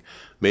anything.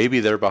 Maybe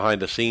they're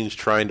behind the scenes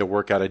trying to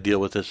work out a deal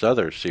with this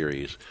other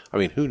series. I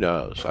mean, who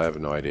knows? I have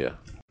no idea.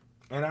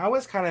 And I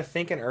was kind of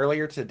thinking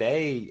earlier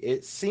today,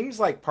 it seems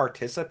like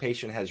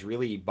participation has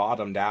really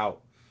bottomed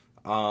out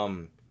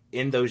um,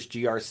 in those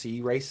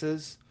GRC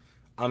races.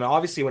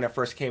 Obviously, when it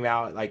first came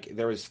out, like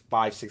there was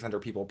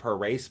 500-600 people per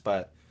race,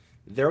 but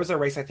there was a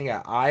race I think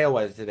at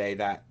Iowa today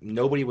that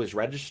nobody was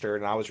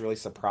registered, and I was really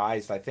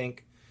surprised. I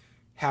think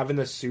having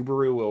the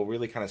Subaru will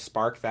really kind of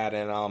spark that.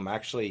 And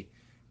actually,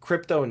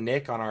 Crypto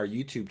Nick on our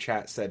YouTube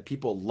chat said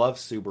people love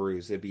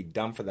Subarus. It'd be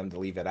dumb for them to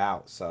leave it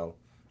out. So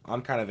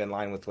I'm kind of in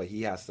line with what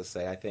he has to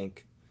say.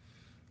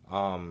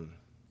 Um,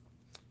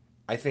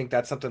 I think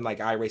that's something like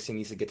iRacing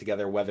needs to get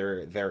together,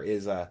 whether there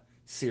is a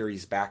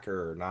series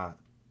backer or not.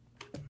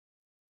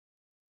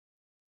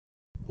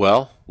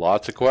 Well,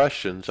 lots of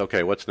questions.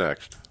 Okay, what's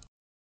next?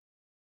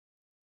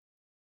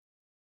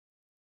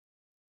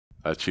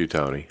 That's you,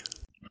 Tony.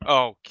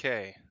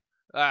 Okay.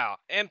 Wow,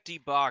 empty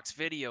box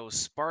video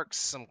sparks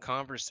some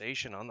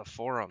conversation on the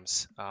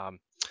forums.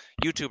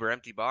 YouTuber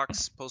Empty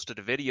Box posted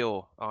a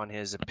video on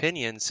his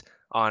opinions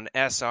on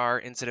SR,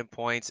 incident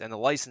points, and the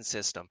license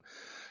system,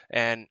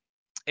 and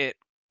it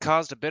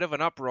caused a bit of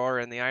an uproar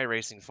in the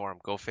iRacing forum.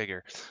 Go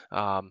figure.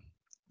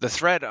 The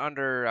thread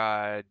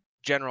under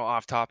general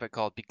off topic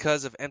called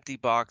 "Because of Empty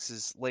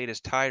Box's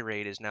latest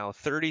tirade" is now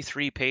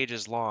 33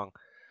 pages long.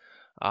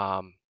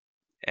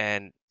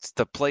 And it's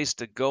the place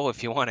to go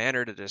if you want to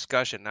enter the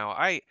discussion. Now,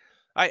 I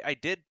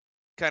did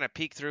kind of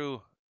peek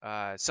through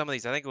some of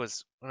these. I think it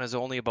was when it was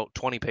only about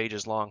 20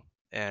 pages long,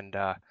 and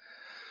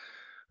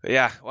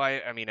yeah, well,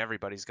 I mean,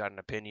 everybody's got an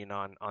opinion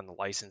on the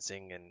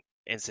licensing and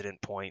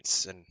incident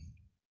points and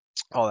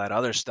all that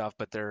other stuff.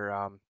 But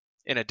they're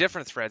in a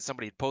different thread.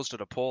 Somebody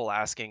posted a poll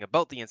asking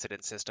about the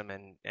incident system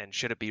and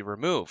should it be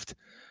removed.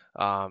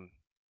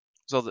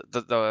 So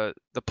the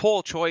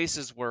poll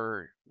choices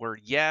were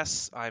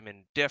yes, I'm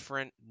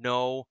indifferent,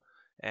 no,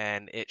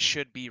 and it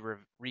should be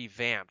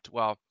revamped.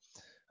 Well,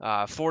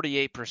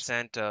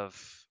 48%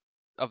 of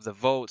the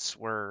votes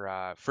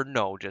were for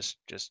no, just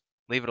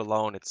leave it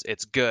alone.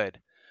 It's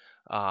good.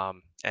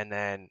 And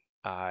then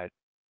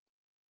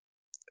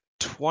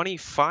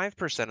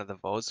 25% of the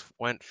votes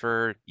went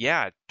for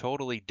yeah,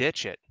 totally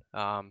ditch it.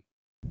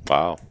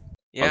 Wow.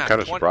 Yeah, I'm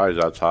kind of surprised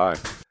that's high.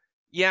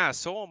 Yeah,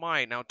 so am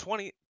I. Now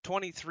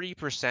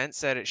 23%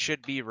 said it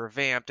should be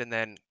revamped, and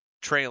then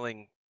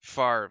trailing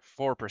far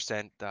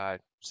 4%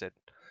 said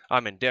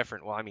I'm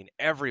indifferent. Well, I mean,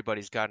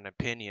 everybody's got an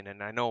opinion,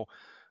 and I know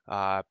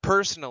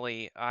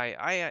personally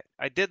I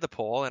did the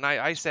poll and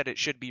I said it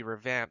should be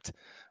revamped,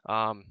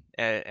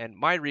 and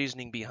my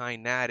reasoning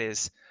behind that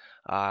is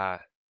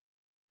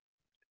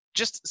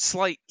just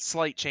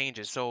slight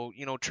changes. So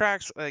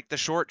tracks like the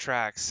short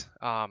tracks,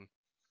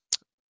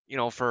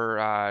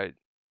 for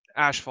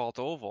asphalt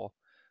oval,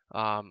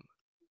 I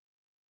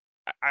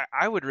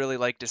would really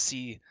like to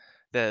see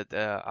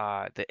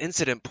the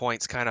incident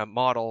points kind of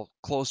model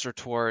closer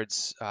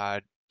towards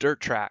dirt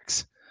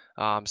tracks,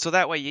 so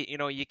that way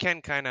you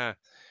can kind of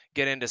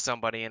get into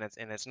somebody and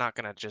it's not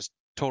going to just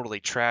totally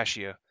trash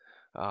you,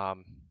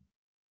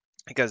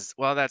 because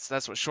well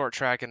that's what short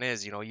tracking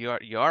is.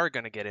 You are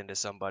going to get into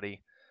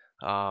somebody,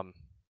 and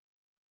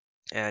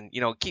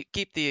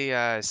keep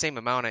the same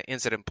amount of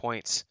incident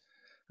points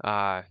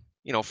for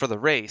the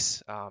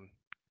race,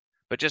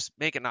 but just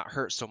make it not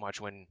hurt so much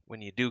when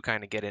you do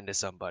kind of get into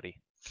somebody.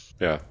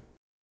 Yeah.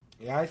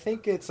 Yeah, I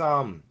think it's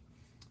kind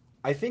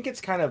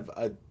of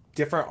a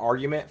different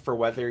argument for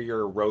whether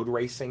you're road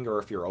racing or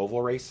if you're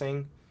oval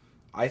racing.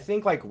 I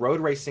think like road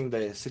racing,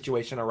 the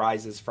situation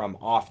arises from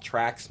off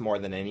tracks more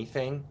than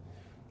anything.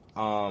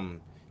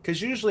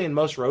 Because usually in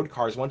most road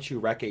cars, once you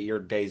wreck it, your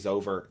day's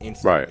over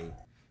instantly.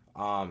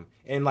 Right.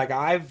 And like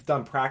I've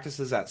done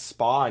practices at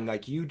Spa, and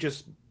like you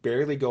just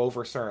barely go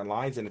over certain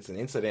lines, and it's an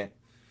incident.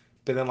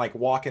 But then like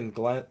Watkins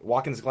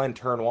Glen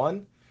turn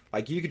 1,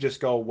 like you could just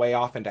go way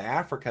off into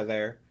Africa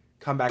there,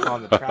 come back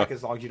on the track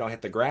as long as you don't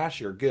hit the grass,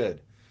 you're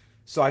good.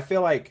 So I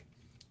feel like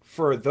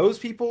for those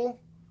people,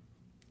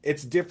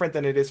 it's different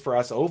than it is for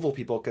us oval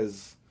people,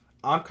 because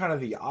I'm kind of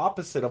the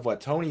opposite of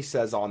what Tony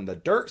says on the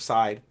dirt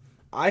side.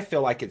 I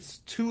feel like it's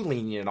too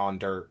lenient on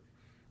dirt.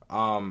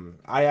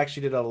 I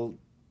actually did a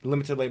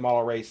limited late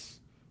model race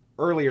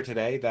earlier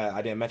today that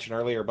I didn't mention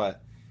earlier,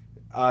 but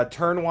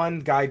turn 1,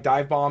 guy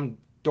dive bomb,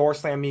 door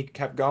slam me,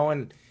 kept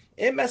going.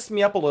 It messed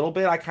me up a little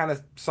bit. I kind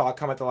of saw it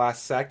come at the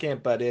last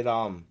second, but it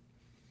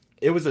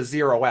was a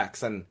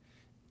 0x, and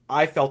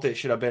I felt it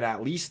should have been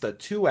at least a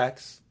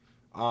 2x.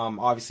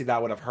 Obviously,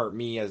 that would have hurt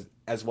me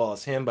as well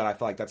as him, but I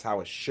feel like that's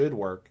how it should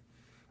work.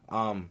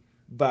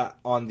 But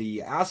on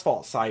the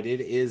asphalt side,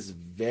 it is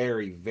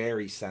very,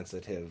 very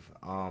sensitive.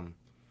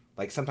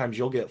 Like sometimes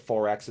you'll get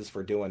 4x's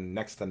for doing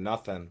next to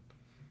nothing.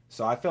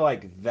 So I feel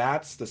like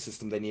that's the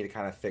system they need to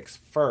kind of fix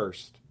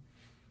first.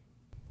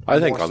 I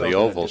think on the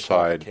oval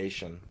side,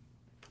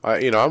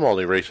 I'm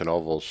only racing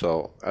ovals,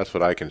 so that's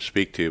what I can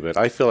speak to. But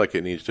I feel like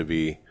it needs to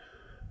be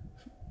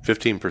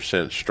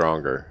 15%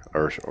 stronger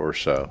or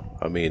so.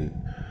 I mean,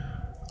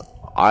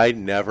 I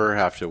never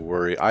have to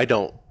worry. I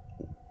don't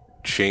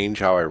change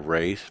how I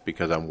race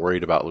because I'm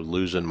worried about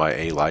losing my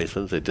A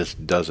license. It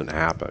just doesn't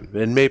happen,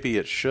 and maybe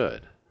it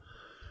should.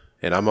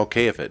 and I'm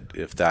okay if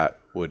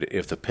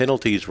the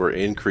penalties were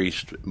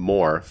increased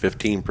more,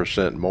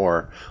 15%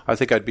 more. I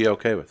think I'd be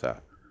okay with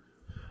that.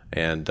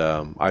 And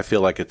I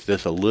feel like it's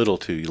just a little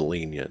too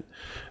lenient.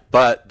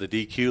 But the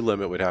DQ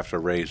limit would have to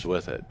raise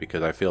with it,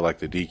 because I feel like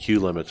the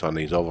DQ limits on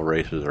these oval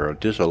races are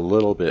just a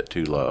little bit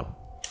too low.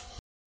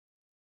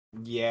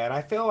 Yeah, and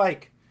I feel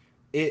like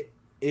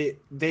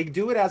they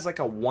do it as like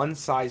a one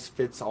size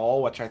fits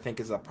all, which I think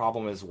is a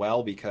problem as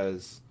well,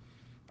 because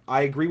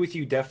I agree with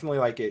you definitely,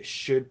 like it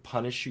should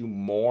punish you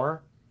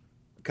more,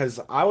 because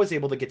I was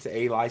able to get to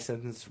A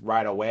license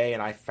right away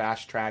and I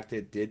fast tracked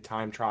it, did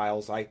time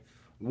trials.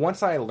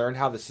 Once I learned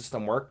how the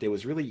system worked, it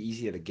was really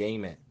easy to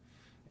game it.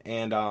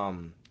 And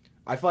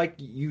I feel like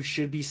you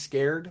should be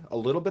scared a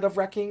little bit of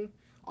wrecking.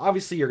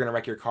 Obviously, you're going to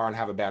wreck your car and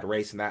have a bad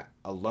race, and that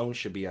alone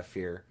should be a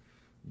fear.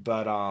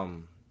 But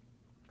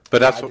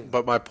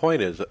But my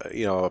point is,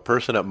 a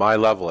person at my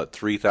level at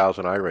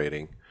 3,000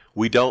 iRating,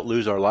 we don't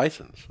lose our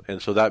license,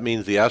 and so that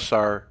means the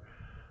SR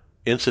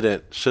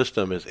incident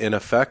system is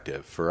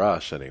ineffective for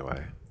us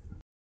anyway.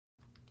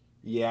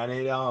 Yeah,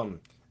 and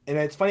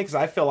it's funny because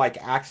I feel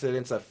like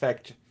accidents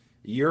affect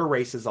your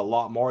races a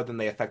lot more than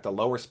they affect the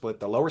lower split.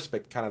 The lower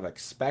split kind of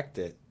expect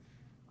it.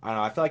 I don't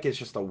know. I feel like it's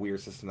just a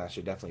weird system that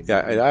should definitely be.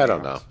 Yeah, I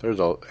don't know.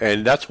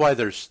 And that's why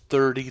there's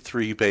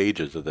 33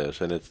 pages of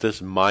this, and it's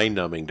just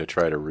mind-numbing to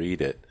try to read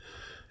it.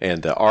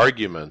 And the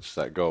arguments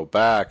that go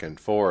back and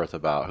forth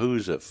about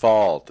who's at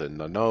fault and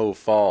the no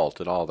fault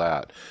and all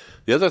that.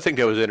 The other thing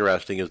that was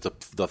interesting is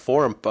the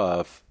forum,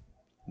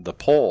 the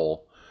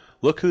poll.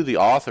 Look who the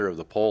author of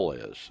the poll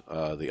is.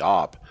 The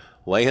op,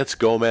 Lance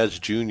Gomez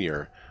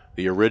Jr.,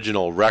 the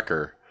original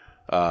wrecker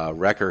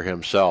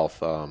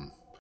himself.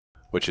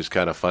 Which is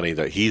kind of funny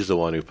that he's the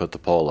one who put the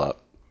poll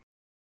up.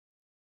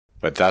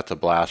 But that's a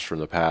blast from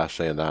the past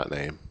saying that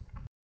name.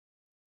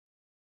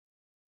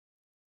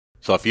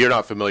 So if you're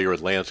not familiar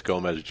with Lance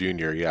Gomez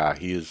Jr., yeah,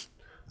 he's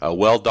a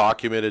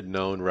well-documented,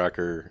 known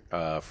wrecker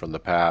from the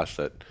past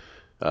that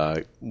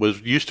was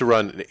used to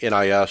run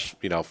NIS,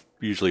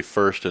 usually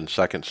first and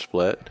second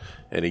split,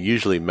 and he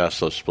usually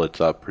messed those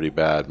splits up pretty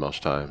bad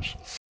most times.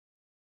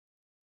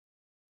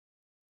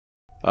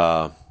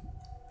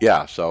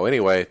 Yeah, so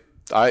anyway,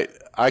 I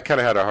kind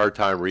of had a hard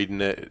time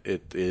reading it.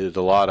 It is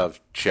a lot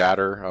of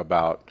chatter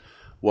about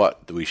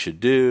what we should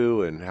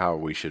do and how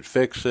we should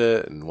fix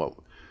it and what.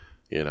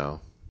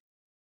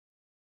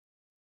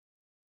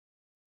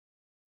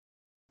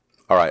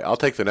 All right, I'll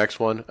take the next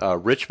one.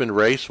 Richmond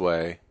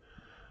Raceway.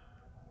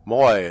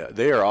 Boy,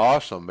 they are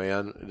awesome,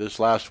 man. This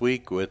last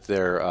week with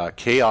their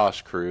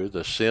Chaos crew,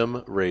 the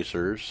sim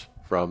racers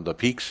from the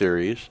Peak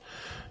Series,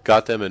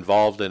 got them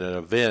involved in an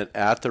event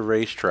at the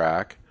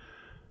racetrack.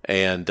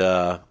 And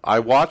I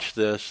watched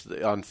this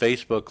on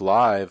Facebook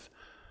Live,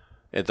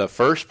 and the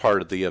first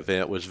part of the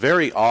event was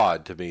very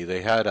odd to me.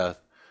 They had a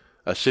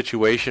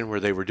situation where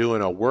they were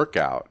doing a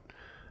workout,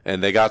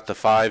 and they got the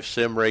 5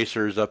 sim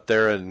racers up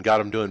there and got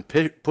them doing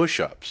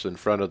push-ups in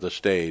front of the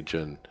stage,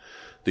 and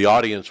the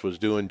audience was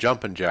doing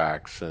jumping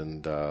jacks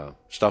and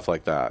stuff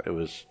like that. It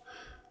was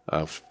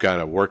a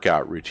kind of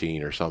workout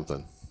routine or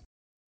something.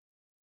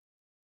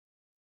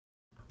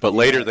 But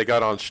later they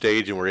got on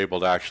stage and were able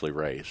to actually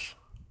race.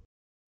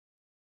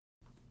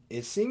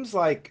 It seems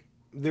like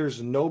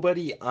there's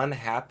nobody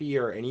unhappy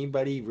or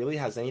anybody really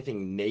has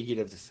anything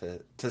negative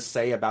to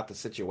say about the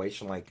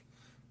situation. Like,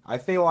 I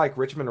feel like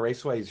Richmond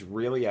Raceway is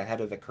really ahead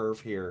of the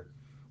curve here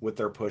with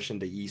their push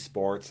into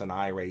esports and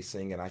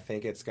iRacing, and I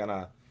think it's going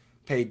to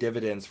pay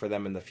dividends for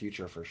them in the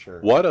future for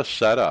sure. What a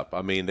setup.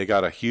 I mean, they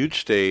got a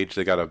huge stage.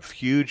 They got a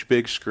huge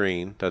big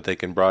screen that they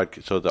can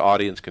broadcast so the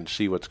audience can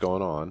see what's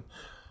going on.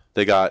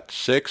 They got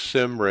 6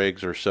 sim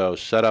rigs or so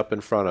set up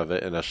in front of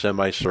it in a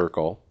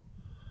semicircle.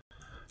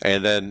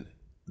 And then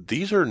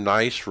these are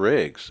nice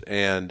rigs.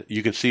 And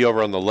you can see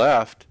over on the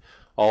left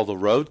all the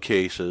road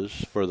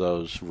cases for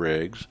those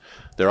rigs.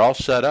 They're all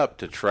set up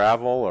to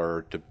travel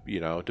or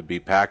to be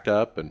packed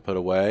up and put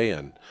away.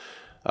 And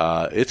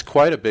it's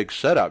quite a big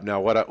setup.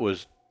 Now, what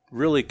was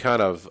really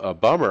kind of a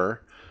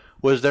bummer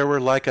was there were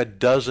like a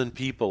dozen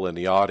people in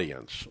the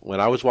audience.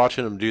 When I was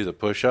watching them do the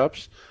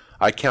push-ups,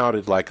 I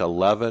counted like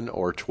 11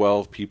 or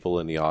 12 people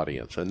in the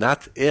audience, and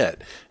that's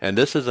it. And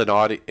this is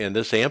and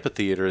this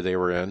amphitheater they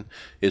were in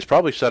is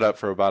probably set up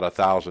for about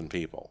 1,000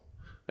 people,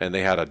 and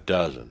they had a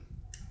dozen.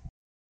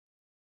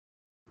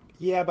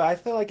 Yeah, but I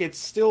feel like it's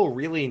still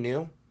really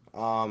new.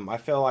 I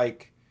feel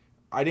like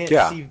I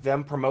didn't see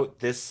them promote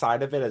this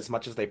side of it as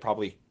much as they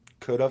probably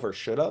could have or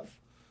should have.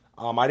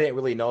 I didn't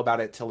really know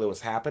about it till it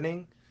was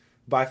happening,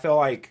 but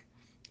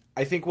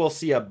I think we'll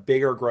see a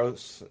bigger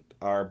growth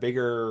or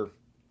bigger.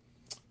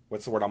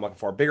 What's the word I'm looking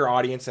for? Bigger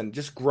audience and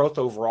just growth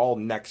overall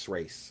next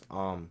race.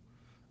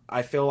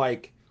 I feel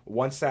like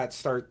once that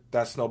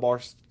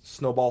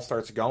snowball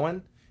starts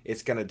going,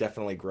 it's going to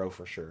definitely grow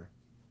for sure.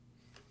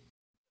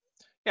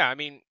 Yeah, I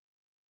mean,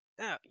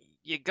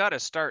 you got to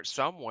start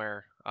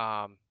somewhere.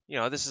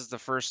 This is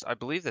I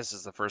believe this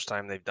is the first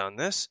time they've done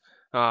this.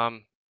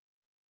 12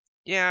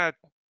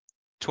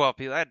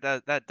 people,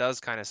 that does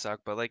kind of suck.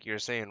 But like you're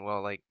saying,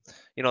 well,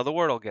 the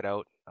word will get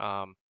out.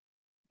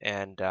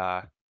 and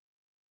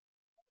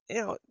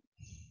you know,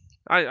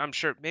 I'm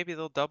sure maybe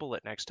they'll double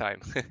it next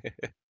time.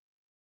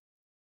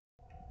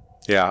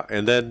 Yeah,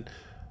 and then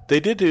they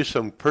did do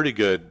some pretty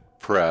good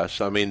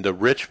press. I mean, the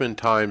Richmond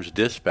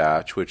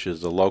Times-Dispatch, which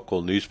is the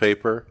local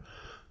newspaper,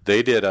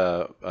 they did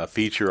a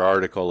feature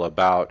article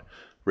about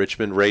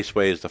Richmond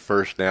Raceway is the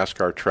first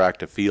NASCAR track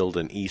to field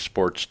an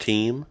esports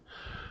team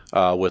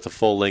with a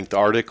full-length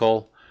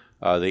article.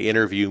 They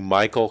interview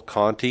Michael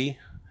Conti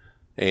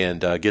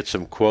and get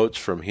some quotes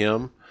from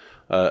him,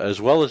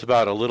 as well as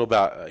about a little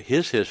about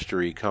his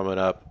history coming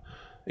up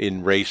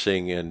in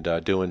racing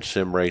and doing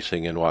sim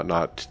racing and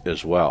whatnot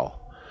as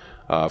well.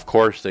 Of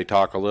course, they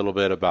talk a little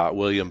bit about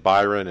William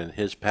Byron and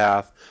his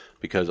path,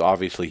 because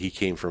obviously he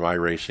came from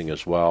iRacing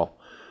as well.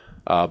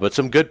 But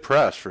some good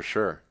press for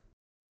sure.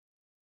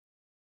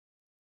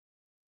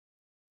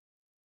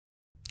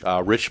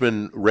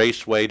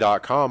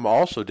 RichmondRaceway.com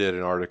also did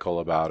an article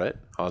about it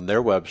on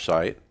their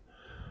website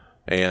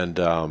and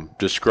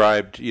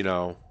described,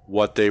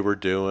 what they were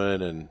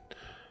doing and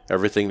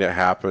everything that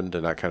happened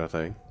and that kind of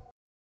thing.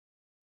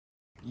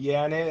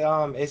 Yeah,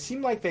 and it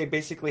seemed like they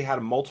basically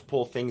had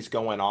multiple things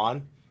going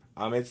on.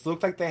 It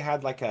looked like they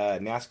had like a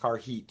NASCAR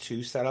Heat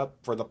 2 set up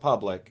for the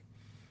public,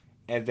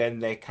 and then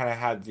they kind of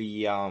had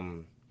the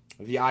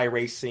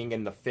iRacing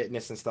and the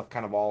fitness and stuff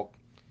kind of all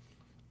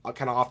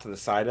kind of off to the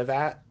side of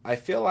that. I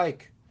feel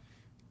like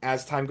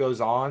as time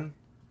goes on,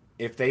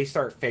 if they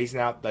start phasing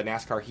out the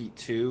NASCAR Heat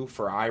 2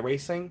 for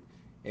iRacing,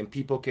 and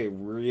people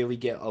could really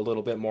get a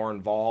little bit more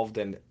involved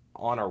and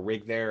on a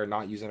rig there and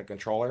not using a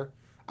controller,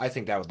 I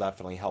think that would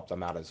definitely help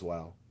them out as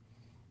well.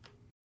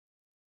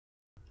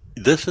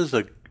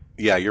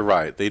 Yeah, you're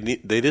right.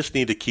 They just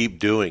need to keep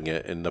doing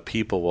it, and the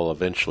people will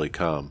eventually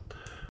come.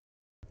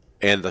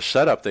 And the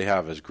setup they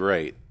have is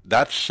great.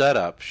 That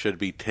setup should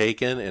be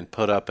taken and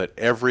put up at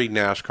every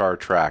NASCAR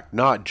track,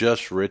 not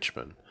just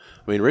Richmond.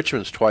 I mean,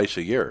 Richmond's twice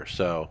a year,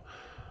 so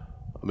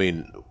I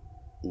mean,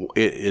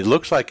 it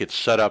looks like it's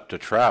set up to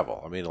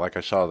travel. I mean, like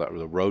I saw that with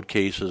the road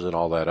cases and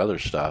all that other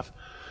stuff.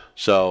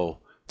 So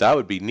that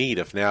would be neat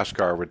if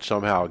NASCAR would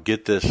somehow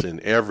get this in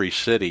every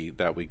city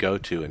that we go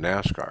to in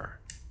NASCAR.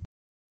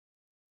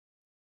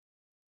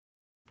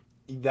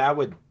 That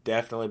would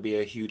definitely be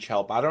a huge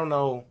help. I don't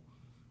know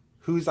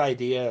whose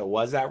idea it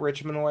was at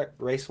Richmond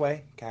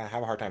Raceway. I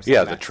have a hard time saying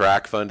that. Yeah, the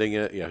track funding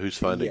it. Yeah, who's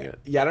funding it?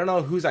 Yeah, I don't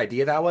know whose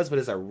idea that was, but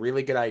it's a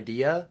really good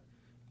idea.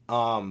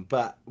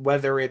 But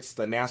whether it's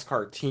the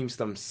NASCAR teams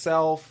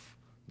themselves,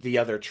 the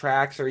other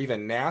tracks, or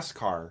even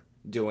NASCAR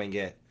doing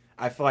it,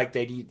 I feel like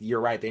you're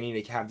right, they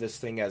need to have this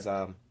thing as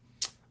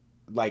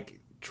like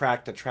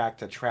track to track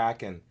to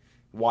track and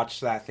watch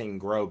that thing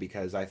grow,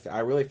 because I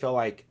really feel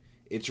like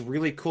it's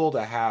really cool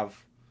to have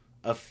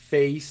a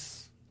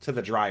face to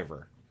the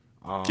driver.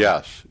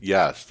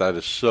 Yes, that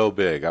is so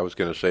big. I was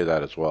going to say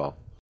that as well.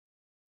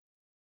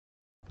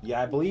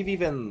 Yeah, I believe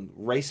even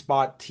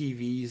RaceBot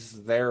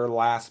TV's, their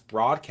last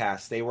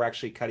broadcast, they were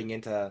actually cutting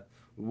into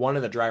one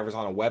of the drivers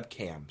on a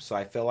webcam. So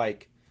I feel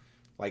like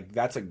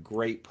that's a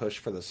great push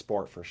for the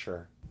sport for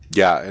sure.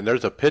 Yeah, and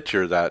there's a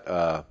picture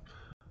that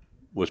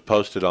was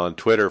posted on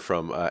Twitter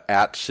from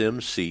at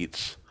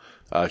SimSeats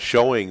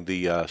showing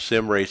the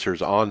sim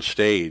racers on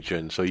stage,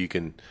 and so you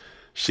can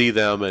see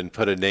them and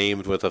put a name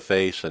with a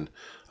face. And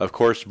of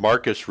course,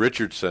 Marcus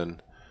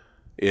Richardson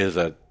is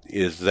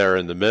there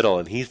in the middle,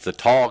 and he's the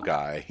tall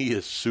guy. He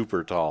is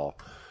super tall,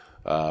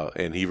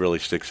 and he really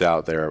sticks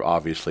out there,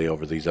 obviously,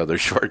 over these other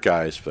short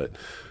guys. But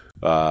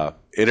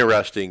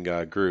interesting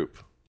group.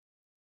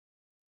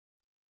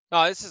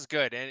 Oh, this is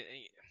good, and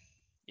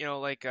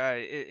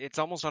it's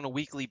almost on a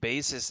weekly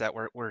basis that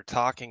we're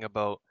talking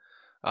about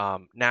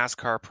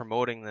NASCAR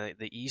promoting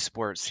the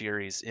esports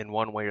series in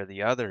one way or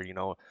the other.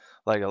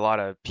 Like a lot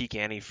of peak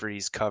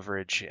antifreeze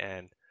coverage,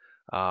 and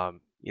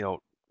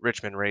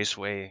Richmond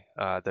Raceway,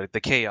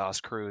 the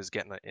Chaos Crew is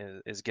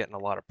getting a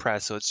lot of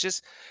press. So it's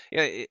just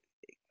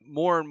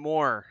more and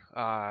more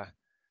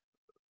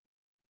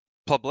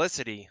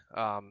publicity,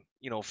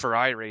 for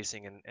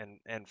iRacing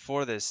and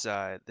for this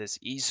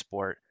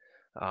esport.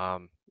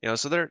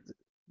 So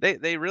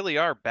they really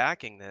are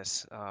backing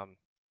this.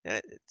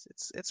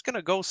 It's going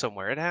to go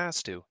somewhere. It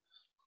has to.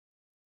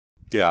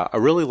 Yeah, I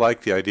really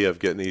like the idea of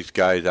getting these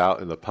guys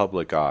out in the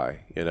public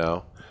eye.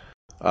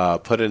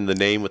 Putting the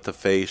name with the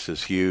face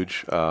is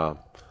huge.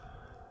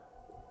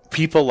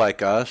 People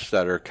like us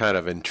that are kind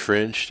of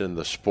entrenched in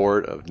the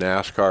sport of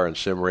NASCAR and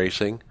sim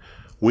racing,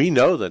 we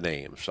know the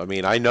names. I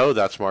mean, I know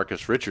that's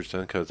Marcus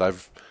Richardson because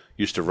I've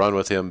used to run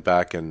with him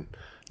back in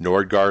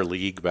Nordgar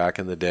League back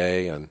in the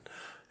day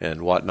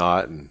and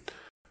whatnot, and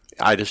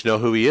I just know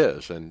who he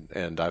is,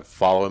 and I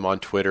follow him on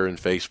Twitter and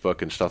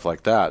Facebook and stuff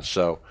like that.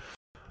 So,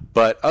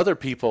 but other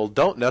people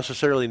don't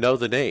necessarily know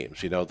the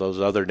names,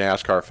 those other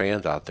NASCAR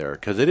fans out there,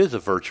 because it is a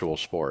virtual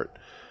sport.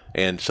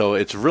 And so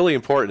it's really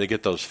important to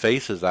get those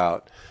faces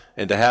out,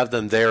 and to have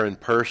them there in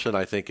person,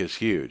 I think, is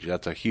huge.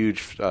 That's a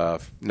huge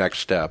next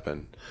step,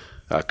 and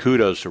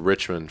kudos to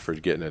Richmond for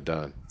getting it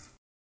done.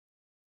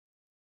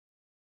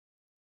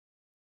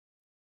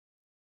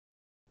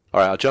 All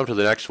right, I'll jump to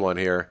the next one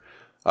here.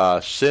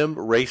 Sim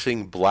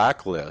Racing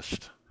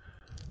Blacklist.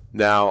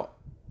 Now,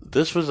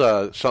 this was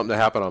something that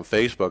happened on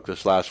Facebook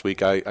this last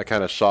week. I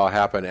kind of saw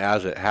happen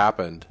as it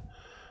happened.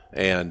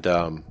 And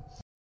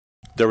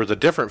there was a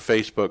different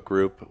Facebook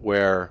group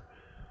where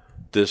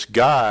this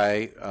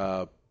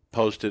guy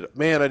posted,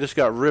 man, I just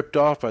got ripped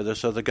off by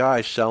this other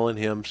guy selling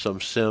him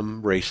some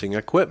sim racing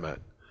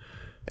equipment.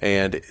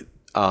 And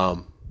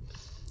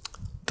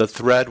the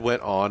thread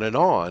went on and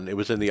on. It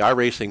was in the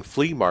iRacing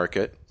flea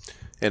market.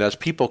 And as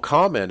people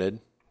commented,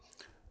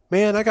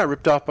 man, I got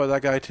ripped off by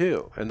that guy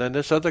too. And then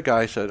this other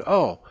guy said,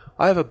 oh,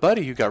 I have a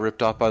buddy who got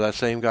ripped off by that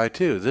same guy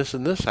too. This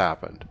and this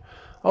happened.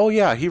 Oh,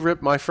 yeah, he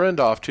ripped my friend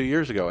off 2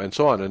 years ago, and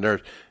so on. And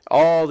there's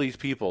all these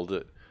people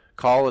that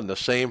calling the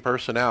same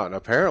person out. And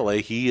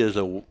apparently he is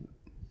a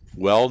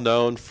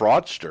well-known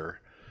fraudster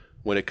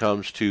when it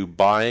comes to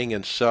buying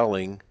and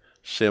selling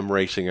sim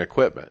racing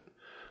equipment.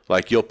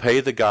 Like, you'll pay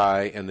the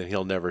guy, and then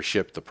he'll never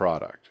ship the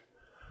product.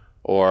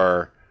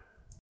 Or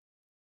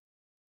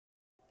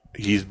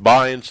he's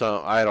buying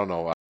some, I don't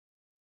know.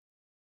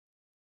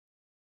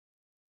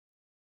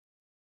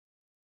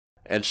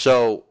 And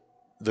so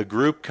the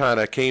group kind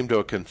of came to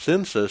a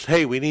consensus,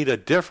 hey, we need a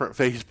different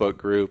Facebook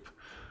group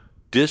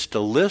just to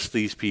list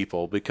these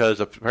people, because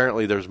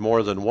apparently there's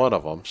more than one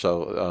of them.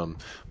 So,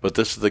 but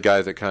this is the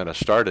guy that kind of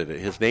started it.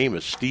 His name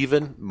is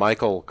Stephen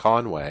Michael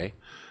Conway,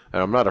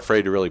 and I'm not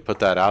afraid to really put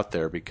that out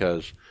there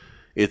because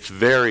it's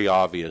very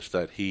obvious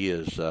that he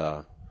has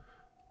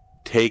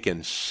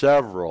taken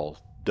several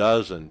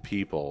dozen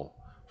people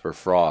for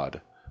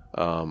fraud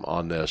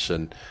on this.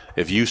 And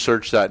if you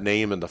search that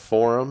name in the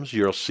forums,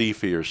 you'll see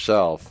for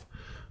yourself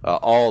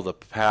all the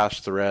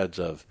past threads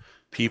of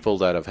people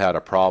that have had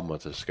a problem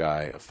with this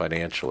guy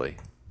financially.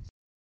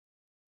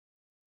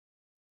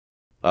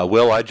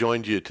 Will, I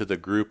joined you to the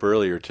group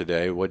earlier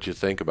today. What'd you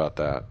think about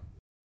that?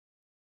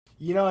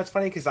 You know, it's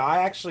funny because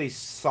I actually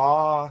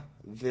saw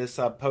this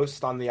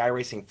post on the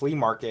iRacing flea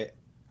market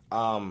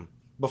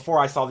before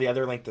I saw the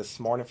other link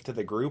this morning to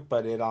the group.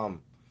 But it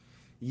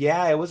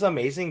was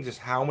amazing just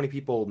how many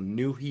people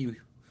knew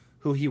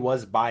who he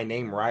was by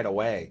name right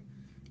away.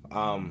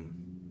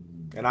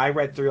 And I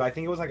read through, I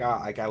think it was like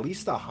at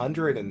least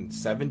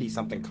 170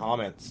 something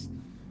comments.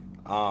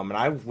 And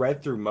I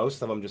read through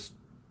most of them just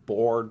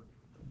bored.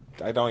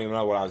 I don't even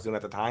know what I was doing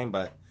at the time,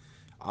 but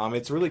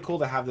it's really cool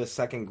to have this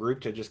second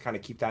group to just kind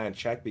of keep that in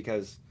check,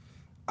 because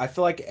I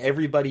feel like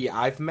everybody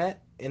I've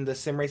met in the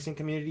sim racing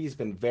community has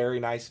been very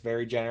nice,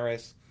 very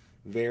generous,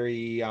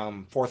 very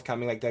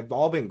forthcoming. Like, they've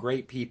all been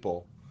great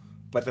people,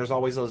 but there's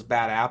always those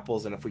bad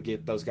apples, and if we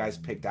get those guys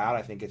picked out,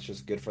 I think it's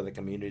just good for the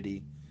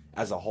community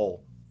as a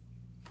whole.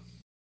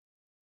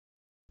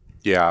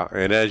 Yeah,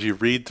 and as you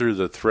read through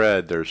the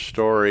thread, there's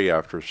story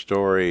after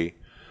story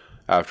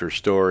after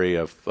story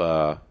of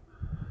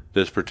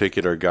this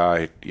particular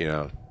guy,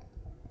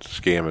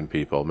 scamming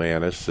people.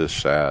 Man, it's just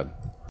sad.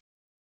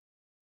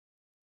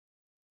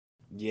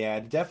 Yeah,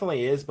 it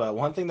definitely is, but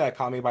one thing that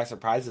caught me by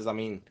surprise is,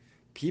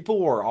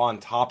 people were on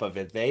top of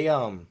it. They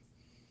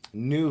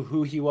knew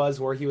who he was,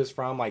 where he was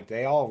from. Like,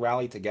 they all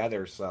rallied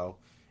together, so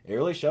it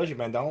really shows you,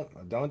 man,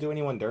 don't do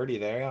anyone dirty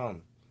there.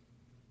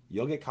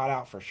 You'll get caught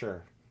out for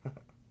sure.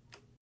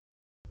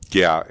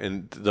 Yeah,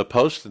 and the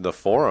posts in the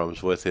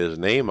forums with his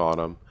name on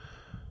them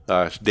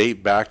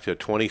date back to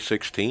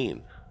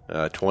 2016,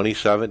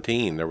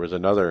 2017. There was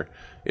another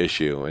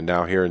issue, and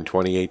now here in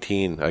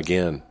 2018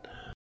 again.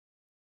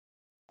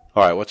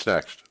 All right, what's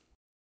next?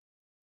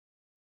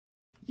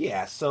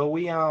 Yeah, so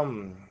we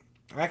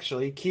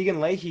actually Keegan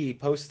Leahy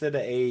posted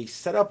a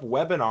setup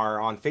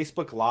webinar on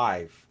Facebook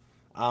Live.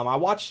 I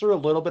watched through a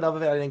little bit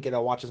of it. I didn't get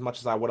to watch as much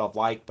as I would have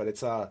liked, but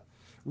it's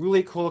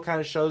really cool.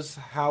 Kind of shows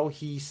how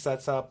he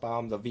sets up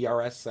the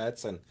VRS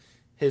sets and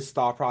his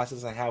thought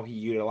process and how he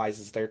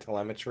utilizes their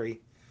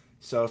telemetry.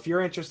 So if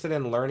you're interested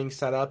in learning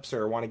setups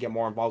or want to get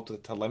more involved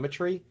with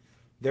telemetry,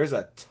 there's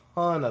a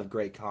ton of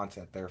great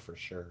content there for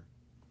sure.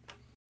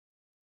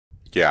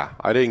 Yeah,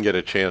 I didn't get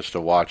a chance to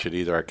watch it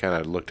either. I kind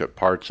of looked at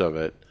parts of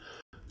it.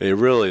 It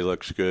really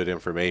looks good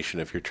information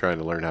if you're trying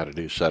to learn how to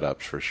do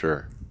setups for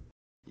sure.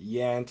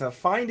 Yeah, and to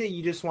find it,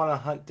 you just want to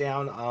hunt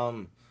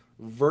down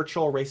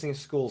Virtual Racing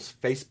School's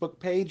Facebook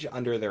page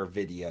under their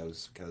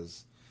videos,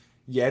 because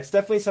it's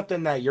definitely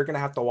something that you're going to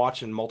have to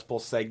watch in multiple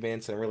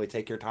segments and really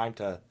take your time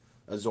to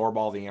absorb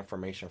all the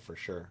information for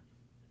sure.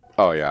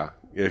 Oh yeah,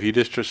 if you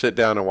just sit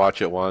down and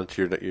watch it once,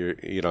 you'll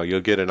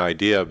get an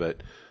idea.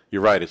 But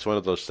you're right, it's one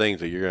of those things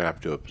that you're going to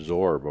have to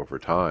absorb over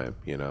time.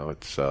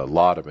 It's a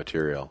lot of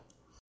material.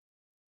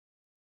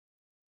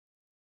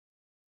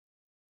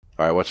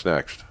 All right, what's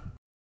next?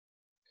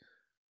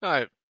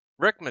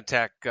 Richmond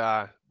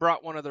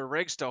brought one of their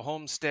rigs to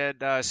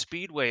Homestead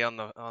Speedway on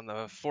the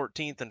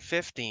 14th and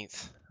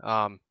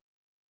 15th.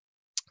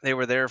 They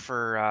were there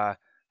for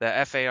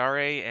the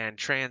FARA and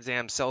Trans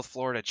Am South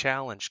Florida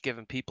Challenge,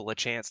 giving people a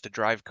chance to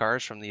drive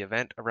cars from the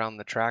event around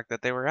the track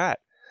that they were at.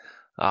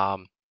 I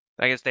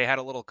guess they had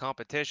a little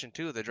competition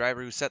too. The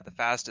driver who set the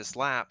fastest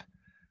lap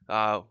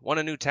won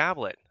a new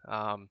tablet.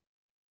 And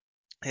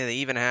they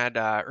even had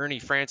Ernie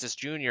Francis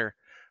Jr.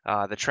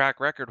 the track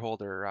record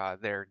holder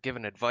there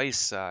giving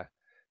advice to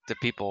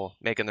people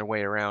making their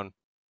way around.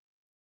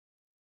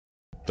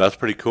 That's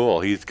pretty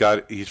cool. He's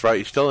right.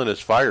 He's still in his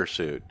fire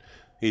suit.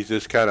 He's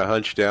just kind of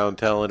hunched down,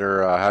 telling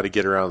her how to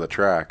get around the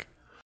track.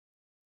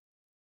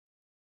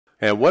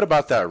 And what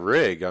about that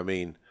rig? I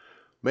mean,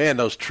 man,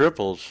 those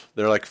triples,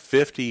 they're like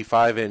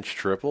 55-inch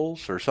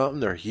triples or something.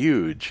 They're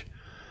huge.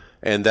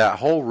 And that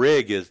whole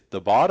rig is,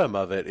 the bottom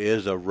of it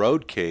is a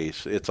road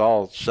case. It's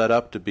all set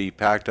up to be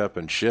packed up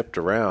and shipped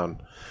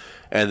around.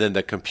 And then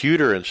the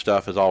computer and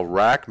stuff is all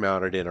rack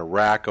mounted in a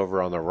rack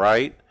over on the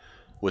right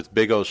with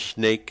big old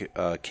snake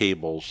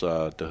cables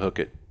to hook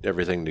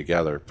everything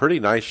together. Pretty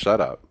nice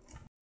setup.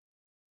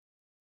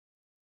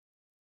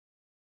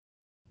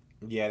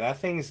 Yeah, that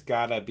thing's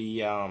gotta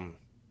be.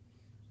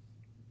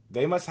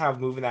 They must have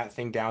moving that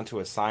thing down to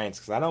a science,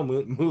 because I know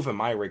moving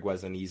my rig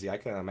wasn't easy. I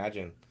couldn't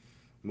imagine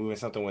moving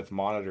something with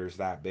monitors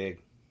that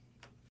big.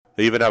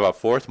 They even have a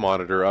fourth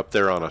monitor up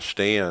there on a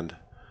stand,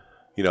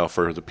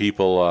 for the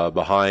people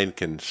behind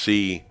can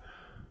see,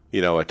 a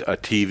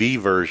TV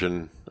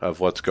version of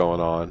what's going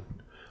on.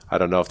 I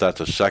don't know if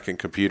that's a second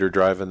computer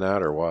driving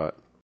that or what.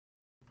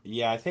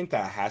 Yeah, I think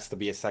that has to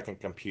be a second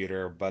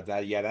computer, but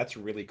that's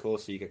really cool,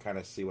 so you can kind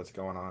of see what's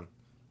going on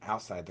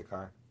outside the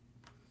car.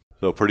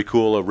 So pretty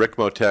cool. Rick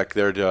Motec,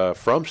 they're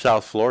from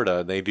South Florida,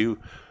 and they do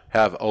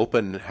have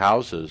open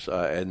houses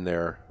in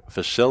their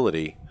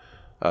facility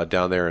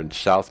down there in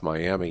South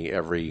Miami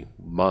every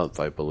month,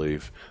 I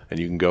believe,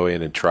 and you can go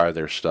in and try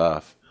their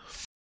stuff.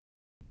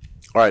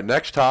 All right,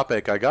 next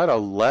topic. I got a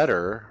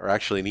letter, or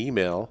actually an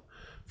email,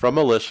 from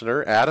a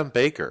listener, Adam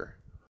Baker.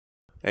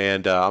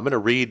 And I'm going to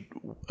read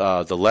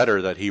the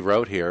letter that he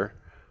wrote here.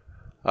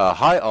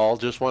 Hi, all.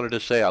 Just wanted to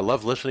say I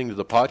love listening to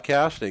the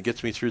podcast, and it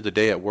gets me through the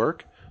day at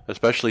work,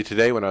 especially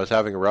today when I was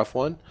having a rough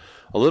one.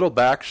 A little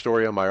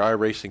backstory on my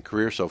iRacing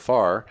career so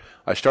far.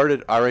 I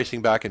started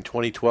iRacing back in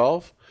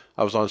 2012.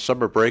 I was on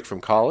summer break from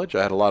college.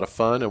 I had a lot of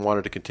fun and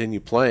wanted to continue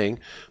playing,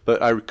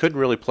 but I couldn't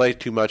really play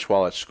too much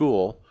while at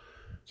school,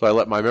 so I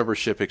let my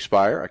membership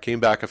expire. I came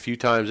back a few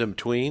times in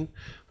between,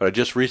 but I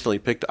just recently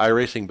picked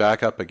iRacing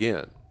back up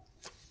again.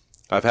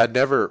 I've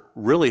never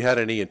really had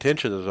any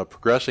intentions of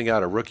progressing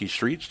out of rookie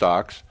street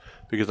stocks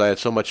because I had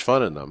so much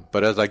fun in them.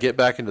 But as I get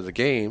back into the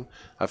game,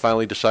 I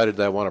finally decided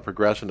that I want to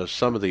progress into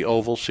some of the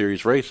Oval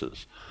Series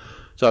races.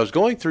 So I was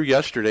going through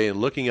yesterday and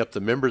looking up the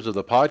members of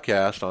the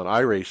podcast on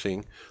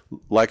iRacing,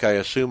 like I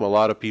assume a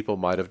lot of people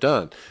might have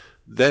done.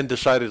 Then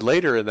decided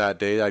later in that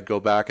day I'd go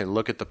back and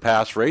look at the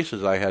past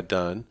races I had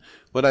done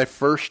when I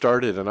first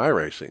started in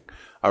iRacing.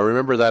 I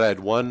remember that I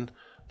had won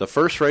the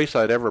first race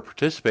I'd ever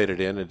participated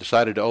in and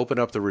decided to open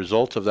up the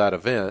results of that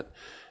event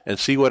and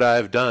see what I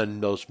have done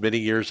those many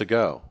years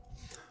ago.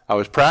 I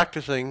was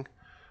practicing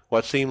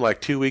what seemed like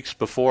 2 weeks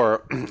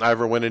before I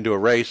ever went into a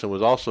race and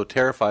was also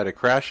terrified of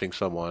crashing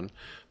someone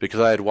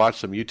because I had watched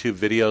some YouTube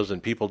videos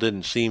and people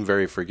didn't seem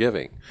very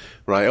forgiving.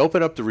 When I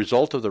opened up the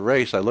result of the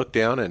race, I looked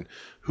down and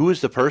who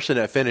is the person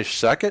that finished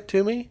second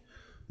to me?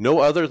 No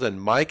other than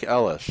Mike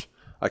Ellis.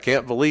 I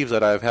can't believe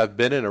that I have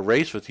been in a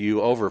race with you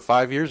over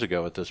 5 years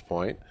ago at this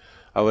point.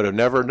 I would have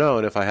never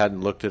known if I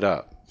hadn't looked it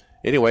up.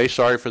 Anyway,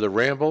 sorry for the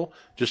ramble.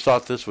 Just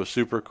thought this was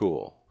super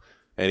cool.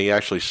 And he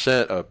actually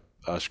sent a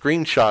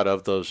screenshot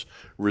of those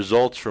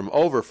results from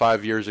over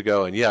 5 years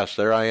ago. And yes,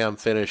 there I am,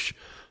 finished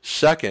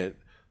second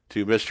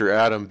to Mr.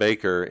 Adam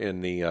Baker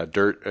in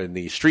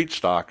the street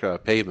stock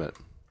pavement.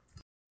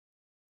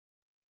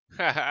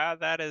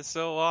 That is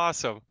so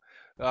awesome.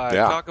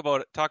 Yeah.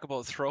 Talk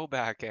about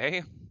throwback,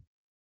 eh?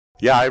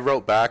 Yeah, I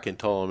wrote back and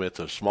told him it's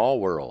a small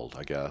world,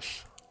 I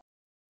guess.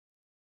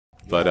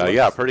 But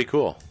yeah, pretty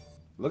cool.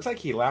 Looks like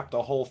he lapped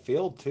the whole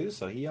field too,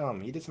 so he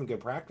did some good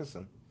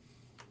practicing.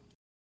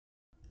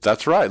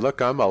 That's right.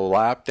 Look, I'm a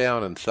lap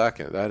down in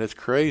second. That is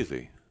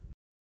crazy.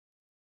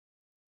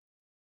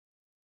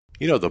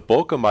 The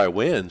bulk of my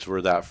wins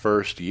were that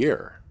first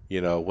year.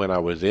 When I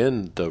was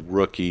in the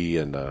rookie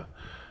and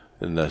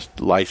the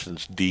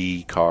licensed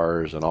D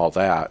cars and all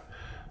that.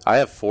 I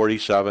have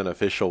 47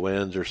 official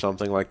wins or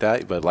something like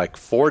that, but like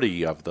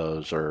 40 of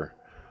those are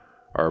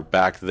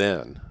back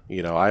then.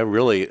 I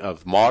really,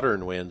 of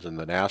modern wins in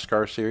the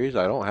NASCAR series,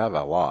 I don't have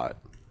a lot.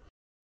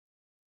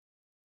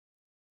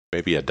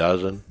 Maybe a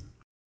dozen.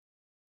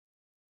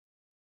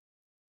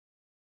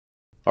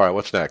 All right,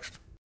 what's next?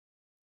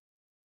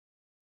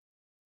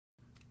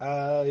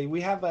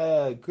 We have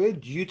a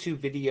good YouTube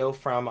video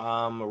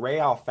from Ray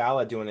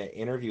Alfala doing an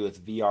interview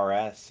with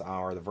VRS,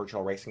 or the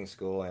Virtual Racing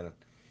School, and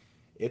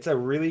it's a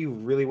really,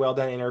 really well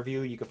done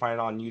interview. You can find it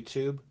on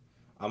YouTube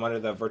under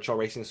the Virtual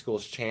Racing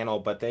School's channel,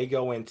 but they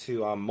go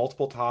into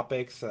multiple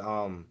topics,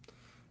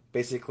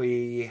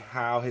 basically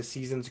how his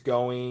season's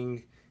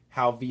going,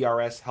 how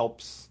VRS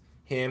helps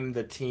him,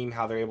 the team,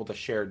 how they're able to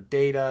share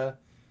data.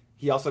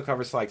 He also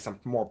covers like some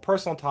more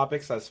personal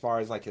topics as far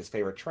as like his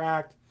favorite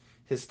track,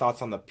 his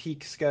thoughts on the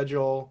peak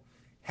schedule,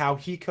 how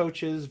he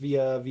coaches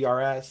via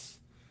VRS,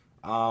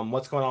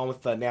 what's going on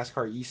with the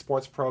NASCAR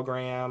esports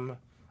program,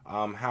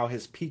 how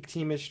his peak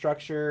team is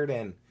structured,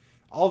 and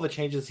all the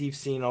changes he's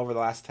seen over the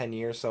last 10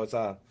 years. So it's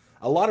a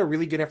a lot of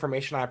really good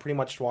information. I pretty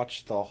much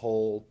watched the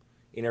whole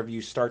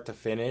interview start to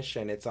finish,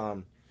 and it's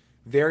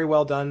very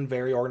well done,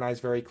 very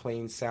organized, very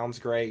clean, sounds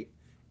great,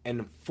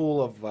 and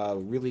full of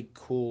really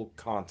cool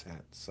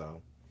content.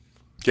 So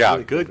Yeah,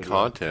 really good cool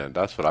content.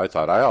 That's what I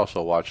thought. I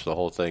also watched the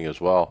whole thing as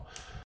well.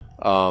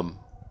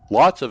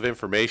 Lots of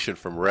information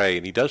from Ray,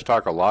 and he does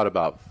talk a lot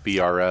about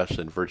VRS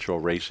and virtual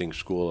racing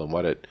school and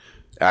what it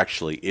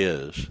actually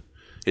is.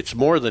 It's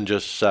more than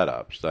just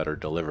setups that are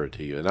delivered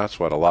to you, and that's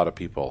what a lot of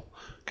people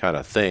kind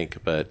of think.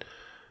 But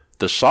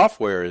the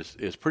software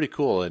is pretty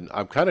cool, and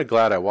I'm kind of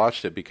glad I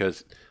watched it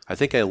because I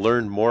think I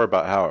learned more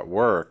about how it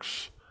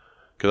works.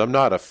 Because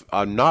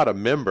I'm not a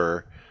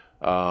member,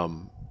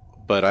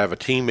 but I have a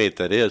teammate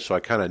that is, so I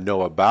kind of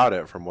know about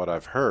it from what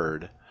I've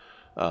heard.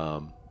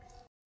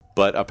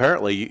 But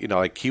apparently,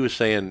 like he was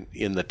saying,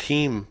 in the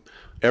team,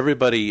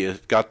 everybody has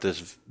got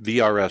this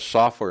VRS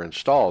software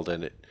installed,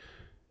 and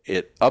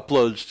it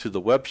uploads to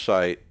the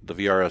website, the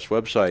VRS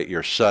website,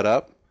 your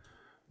setup,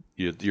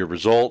 your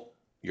result,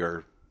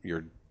 your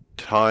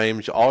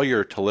times, all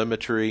your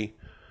telemetry,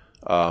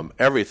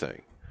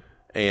 everything.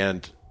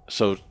 And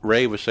so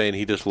Ray was saying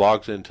he just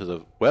logs into the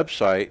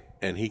website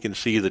and he can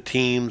see the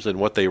teams and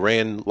what they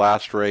ran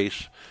last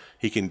race.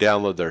 He can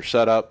download their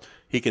setup.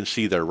 He can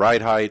see their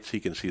ride heights. He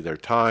can see their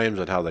times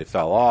and how they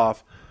fell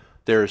off.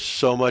 There's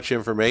so much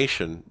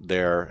information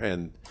there,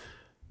 and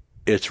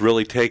it's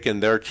really taken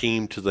their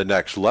team to the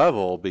next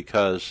level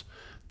because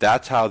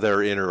that's how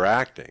they're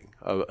interacting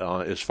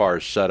as far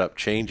as setup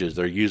changes.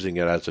 They're using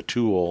it as a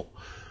tool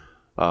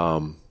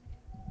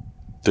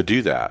to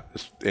do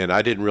that. And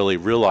I didn't really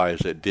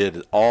realize it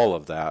did all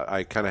of that.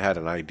 I kind of had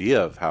an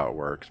idea of how it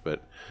works,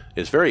 but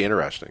it's very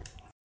interesting.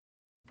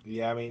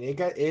 Yeah, I mean,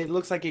 it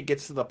looks like it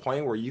gets to the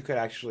point where you could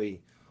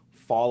actually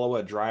follow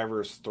a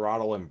driver's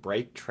throttle and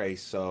brake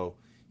trace. So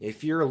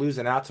if you're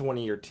losing out to one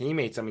of your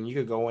teammates, I mean, you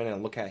could go in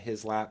and look at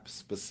his lap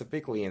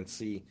specifically and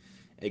see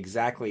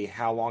exactly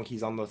how long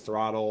he's on the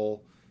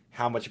throttle,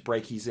 how much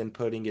brake he's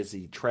inputting, is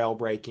he trail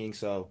braking.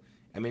 So,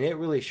 I mean, it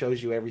really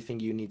shows you everything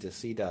you need to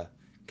see to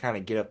kind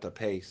of get up the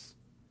pace.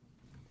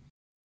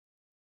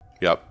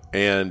 Yep,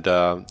 and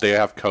they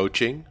have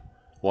coaching,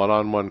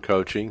 one-on-one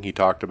coaching. He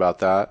talked about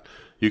that.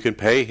 You can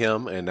pay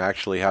him and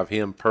actually have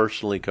him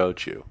personally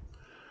coach you.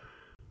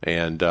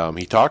 And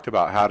he talked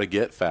about how to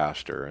get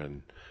faster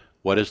and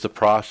what is the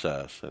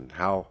process and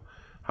how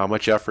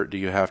much effort do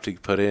you have to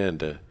put in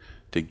to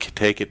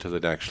take it to the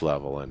next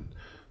level. And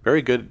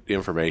very good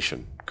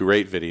information.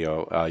 Great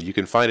video. You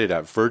can find it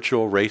at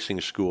Virtual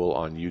Racing School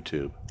on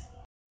YouTube.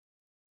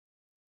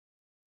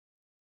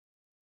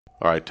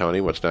 All right, Tony,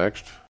 what's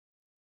next?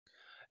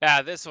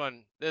 Yeah, this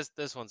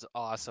one's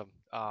awesome.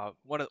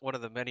 One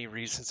of the many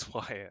reasons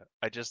why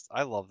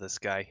I love this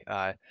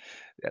guy.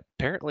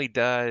 Apparently,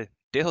 Dale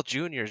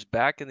Jr. is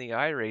back in the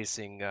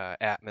iRacing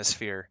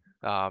atmosphere.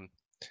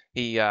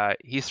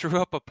 He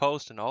threw up a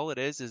post, and all it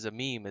is a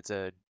meme. It's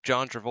a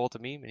John Travolta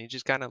meme, and he's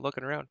just kind of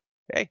looking around.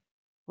 Hey,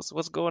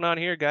 what's going on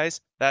here, guys?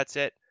 That's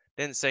it.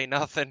 Didn't say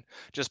nothing.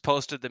 Just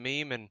posted the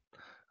meme,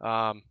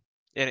 and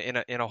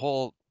in a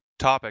whole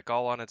topic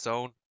all on its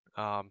own.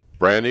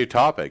 Brand new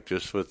topic,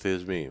 just with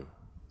his meme.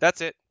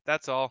 That's it.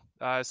 That's all.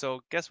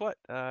 So guess what?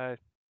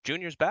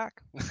 Junior's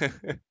back.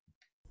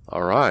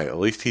 All right. At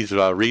least he's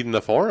reading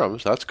the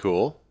forums. That's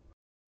cool.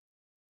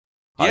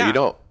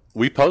 Yeah.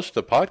 We post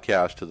the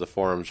podcast to the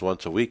forums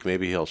once a week.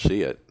 Maybe he'll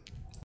see it.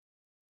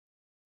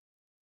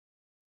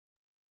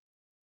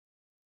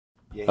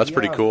 Yeah, That's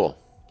pretty cool.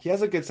 He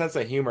has a good sense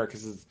of humor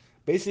because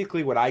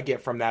basically what I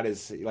get from that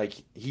is like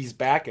he's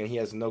back and he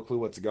has no clue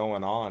what's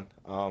going on.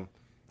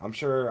 I'm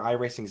sure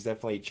iRacing's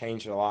definitely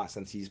changed a lot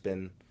since he's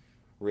been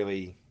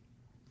really,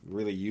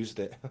 really used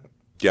it.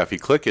 Yeah, if you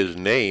click his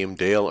name,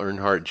 Dale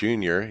Earnhardt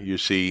Jr., you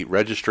see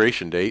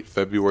registration date,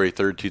 February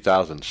 3rd,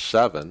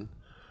 2007,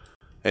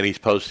 and he's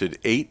posted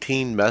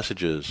 18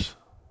 messages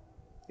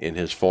in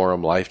his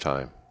forum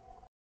lifetime.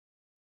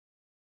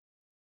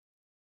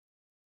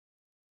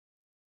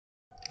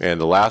 And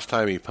the last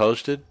time he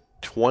posted,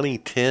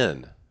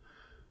 2010.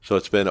 So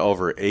it's been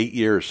over 8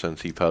 years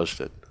since he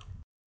posted.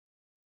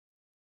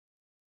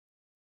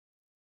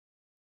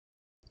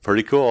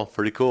 Pretty cool,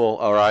 pretty cool.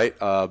 All right,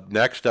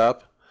 next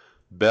up,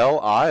 Belle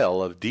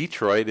Isle of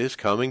Detroit is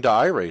coming to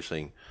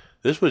iRacing.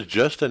 This was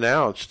just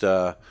announced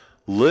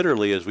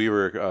literally as we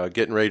were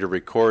getting ready to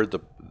record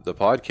the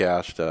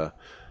podcast.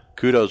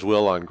 Kudos,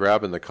 Will, on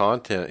grabbing the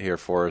content here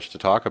for us to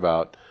talk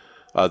about.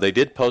 They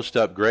did post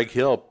up, Greg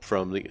Hill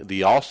from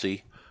the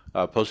Aussie,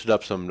 posted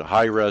up some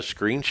high-res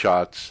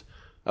screenshots.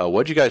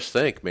 What'd you guys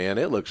think, man?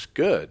 It looks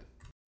good.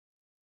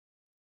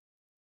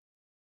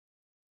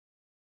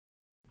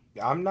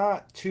 I'm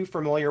not too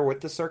familiar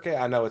with the circuit.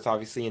 I know it's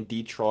obviously in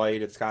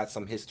Detroit. It's got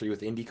some history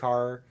with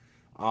IndyCar.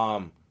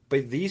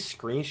 But these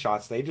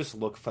screenshots, they just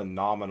look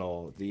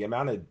phenomenal. The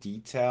amount of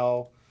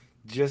detail,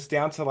 just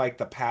down to like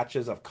the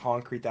patches of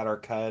concrete that are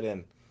cut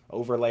and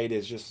overlaid,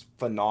 is just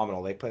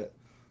phenomenal.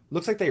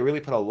 Looks like they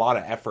really put a lot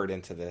of effort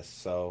into this.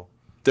 So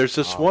there's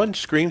this one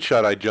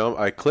screenshot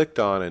I clicked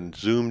on and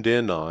zoomed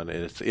in on,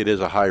 and it is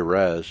a high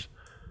res.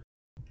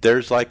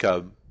 There's like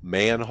a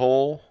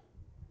manhole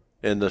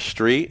in the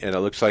street, and it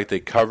looks like they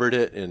covered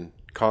it in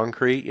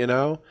concrete,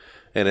 and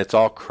it's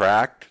all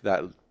cracked,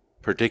 that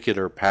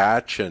particular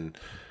patch, and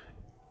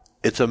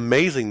it's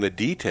amazing the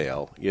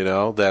detail,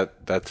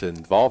 that's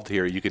involved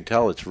here. You can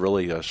tell it's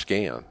really a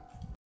scan.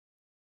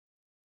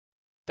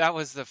 That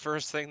was the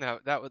first thing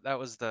that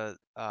was the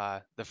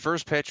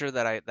first picture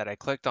that I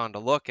clicked on to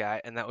look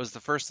at, and that was the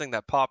first thing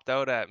that popped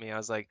out at me. I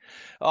was like,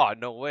 "Oh,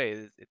 no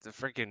way! It's a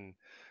freaking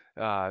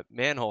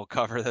manhole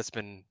cover that's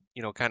been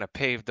kind of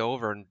paved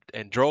over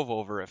and drove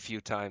over a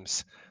few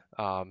times."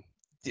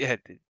 Yeah,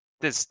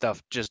 this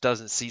stuff just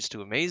doesn't cease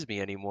to amaze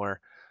me anymore.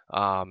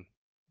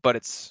 But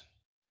it's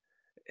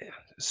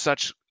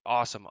such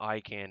awesome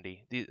eye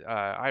candy. The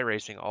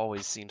iRacing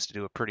always seems to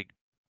do a pretty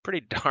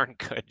darn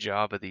good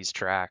job of these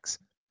tracks.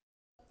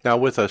 Now,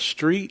 with a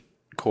street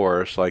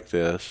course like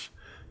this,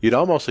 you'd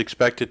almost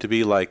expect it to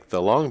be like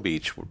the Long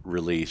Beach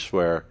release,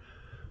 where,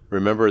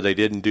 remember, they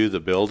didn't do the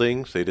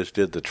buildings, they just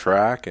did the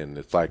track, and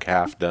it's like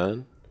half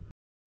done.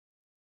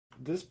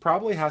 This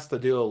probably has to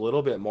do a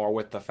little bit more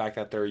with the fact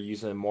that they're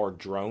using more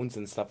drones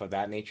and stuff of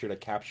that nature to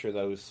capture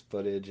those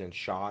footage and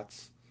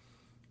shots.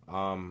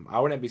 I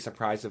wouldn't be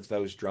surprised if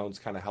those drones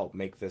kind of help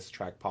make this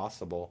track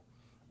possible,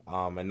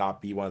 and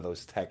not be one of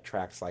those tech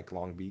tracks like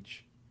Long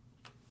Beach.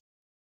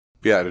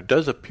 Yeah, it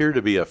does appear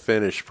to be a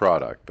finished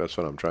product. That's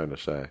what I'm trying to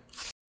say.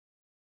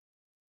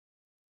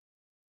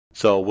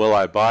 So will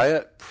I buy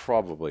it?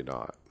 Probably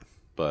not.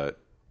 But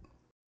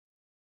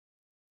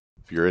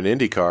if you're an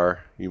IndyCar,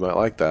 you might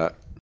like that.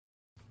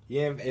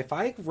 Yeah, if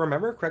I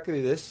remember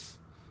correctly, this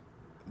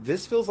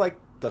feels like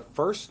the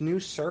first new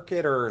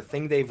circuit or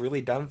thing they've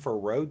really done for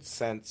roads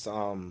since,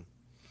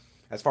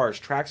 as far as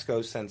tracks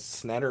go,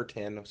 since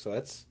Snetterton. So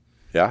it's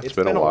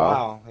been a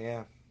while.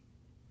 Yeah.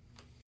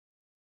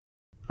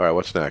 All right,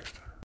 what's next?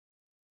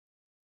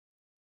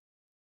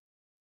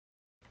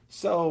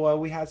 So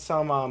we had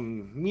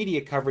some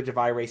media coverage of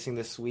iRacing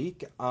this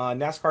week.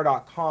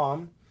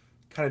 NASCAR.com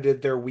kind of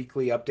did their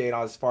weekly update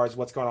on as far as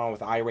what's going on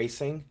with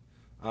iRacing.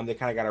 They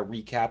kind of got a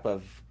recap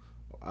of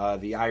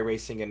the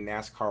iRacing and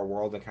NASCAR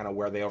world and kind of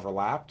where they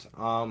overlapped.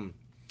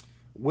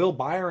 Will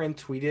Byron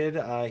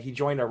tweeted he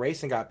joined a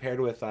race and got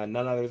paired with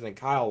none other than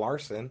Kyle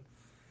Larson.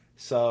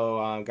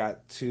 So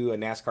got two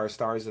NASCAR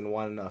stars in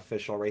one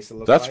official race.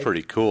 That's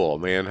pretty cool,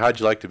 man. How'd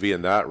you like to be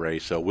in that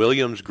race? So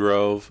Williams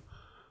Grove,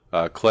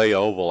 Clay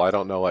Oval. I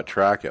don't know what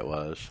track it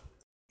was.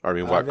 I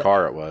mean, what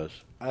car it was.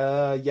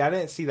 Yeah, I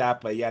didn't see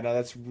that, but yeah, no,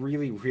 that's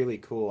really, really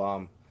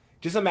cool.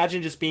 Just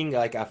imagine just being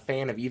like a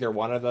fan of either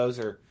one of those,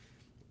 or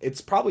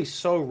it's probably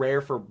so rare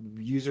for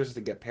users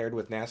to get paired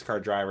with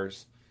NASCAR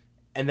drivers,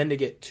 and then to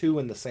get two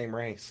in the same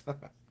race.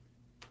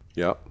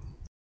 Yep.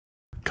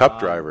 Cup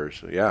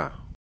drivers, yeah.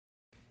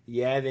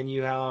 Yeah, then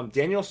you have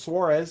Daniel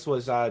Suarez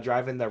was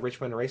driving the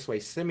Richmond Raceway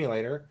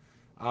Simulator.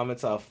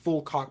 It's a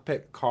full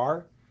cockpit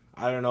car.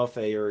 I don't know if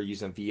they are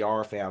using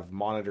VR, if they have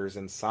monitors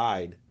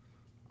inside.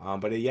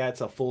 But yeah,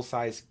 it's a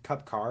full-size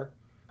cup car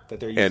that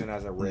they're using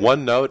as a rig.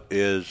 One note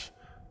is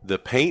the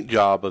paint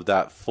job of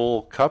that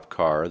full cup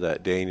car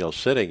that Daniel's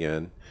sitting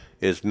in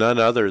is none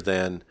other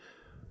than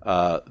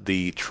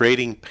the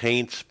Trading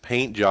Paints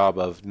paint job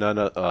of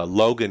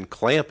Logan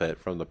Clampett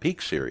from the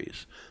Peak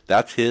Series.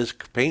 That's his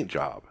paint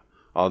job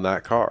on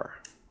that car.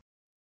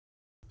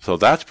 So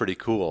that's pretty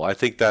cool. I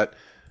think that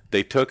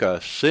they took a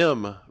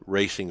sim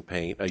racing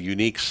paint, a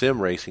unique sim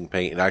racing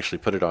paint, and actually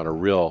put it on a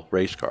real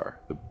race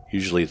car.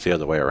 Usually it's the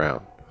other way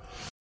around.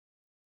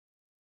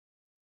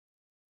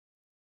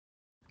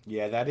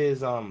 Yeah, that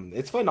is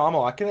it's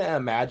phenomenal. I couldn't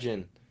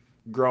imagine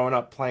growing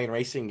up playing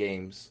racing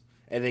games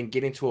and then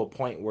getting to a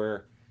point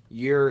where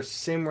your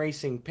sim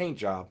racing paint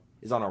job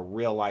is on a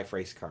real life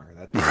race car.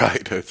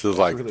 Right. It's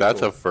like really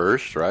that's cool. A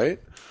first,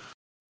 right?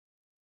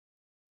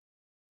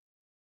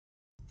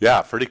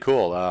 Yeah, pretty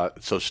cool.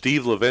 So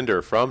Steve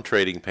Lavender from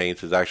Trading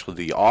Paints is actually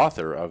the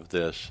author of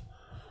this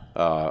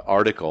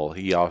article.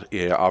 He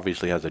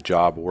obviously has a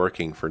job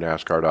working for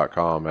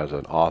NASCAR.com as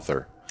an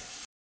author.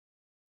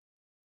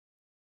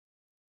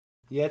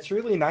 Yeah, it's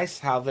really nice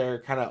how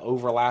they're kind of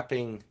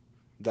overlapping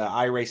the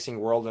iRacing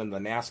world and the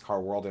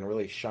NASCAR world and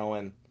really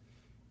showing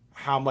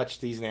how much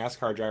these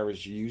NASCAR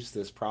drivers use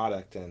this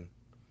product. And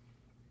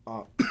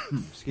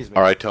excuse me.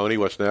 All right, Tony,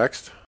 what's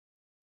next?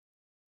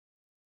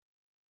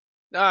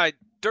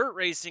 Dirt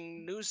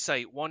racing news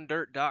site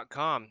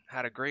onedirt.com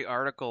had a great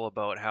article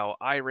about how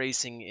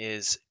iRacing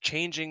is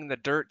changing the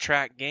dirt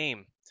track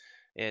game.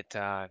 It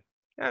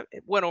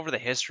went over the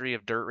history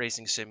of dirt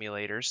racing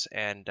simulators,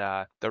 and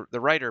the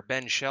writer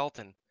Ben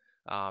Shelton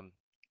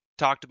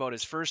talked about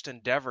his first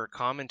endeavor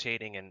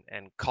commentating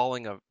and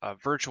calling a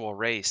virtual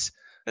race.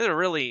 It's a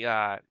really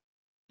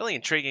really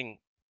intriguing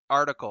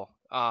article.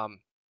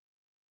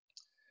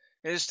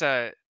 Just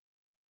to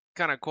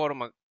kind of quote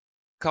him a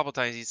couple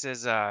times, he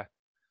says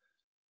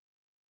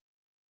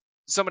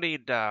somebody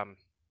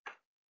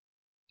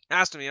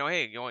asked him,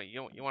 hey, you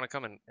want to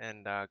come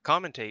and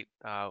commentate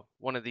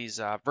one of these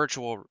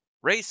virtual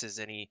races,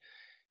 and he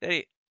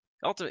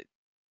ultimately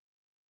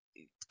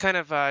kind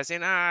of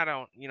saying, I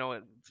don't,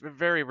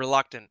 very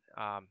reluctant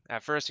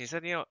at first. He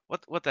said,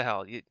 what the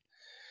hell?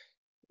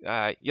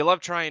 You love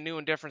trying new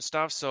and different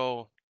stuff,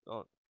 so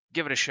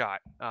give it a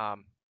shot.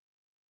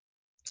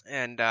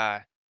 And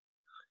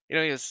he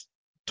was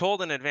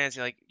told in advance,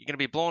 you're going to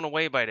be blown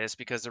away by this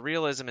because the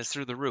realism is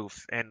through the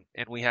roof, and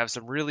we have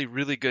some really,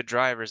 really good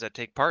drivers that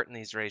take part in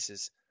these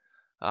races.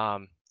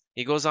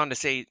 He goes on to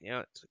say,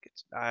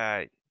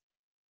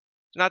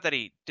 not that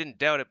he didn't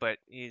doubt it, but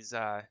he's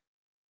a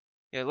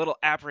little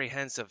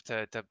apprehensive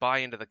to buy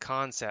into the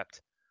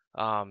concept.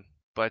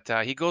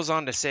 But he goes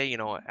on to say,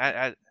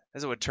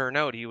 as it would turn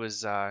out, he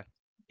was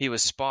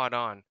spot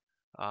on.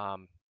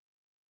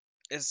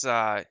 It's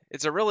a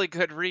really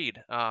good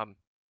read.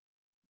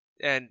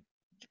 And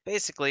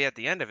basically at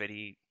the end of it,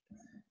 he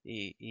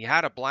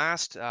had a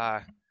blast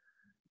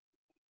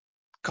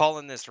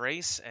calling this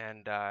race,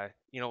 and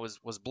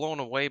was blown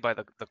away by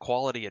the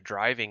quality of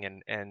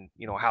driving, and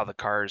how the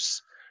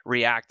cars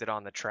reacted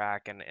on the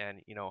track, and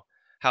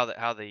how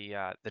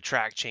the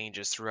track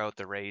changes throughout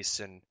the race,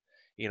 and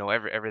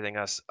everything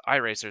us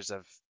iRacers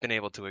have been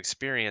able to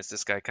experience.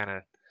 This guy kind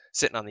of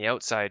sitting on the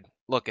outside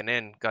looking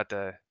in got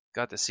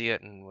to see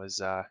it, and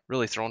was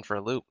really thrown for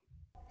a loop.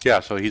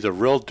 Yeah, so he's a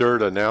real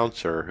dirt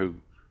announcer who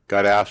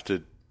got asked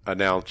to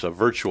announce a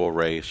virtual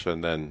race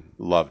and then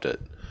loved it.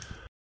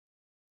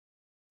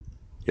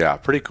 Yeah,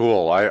 pretty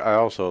cool. I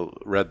also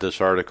read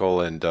this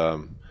article, and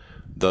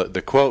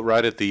the quote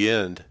right at the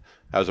end,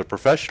 as a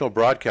professional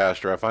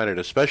broadcaster, I find it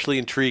especially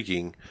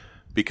intriguing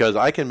because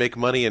I can make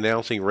money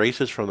announcing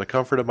races from the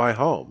comfort of my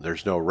home.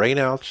 There's no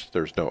rainouts,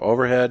 there's no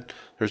overhead,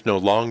 there's no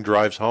long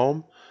drives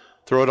home.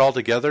 Throw it all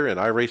together, and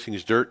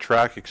iRacing's dirt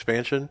track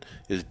expansion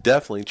is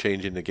definitely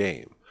changing the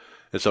game.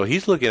 And so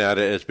he's looking at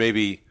it as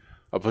maybe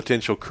a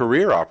potential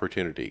career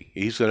opportunity.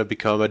 He's going to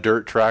become a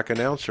dirt track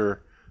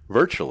announcer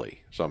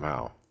virtually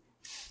somehow.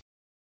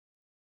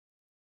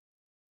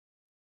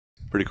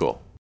 Pretty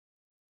cool.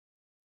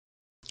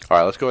 All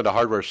right, let's go into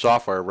hardware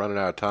software. Running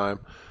out of time.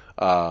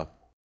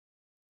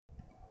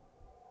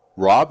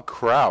 Rob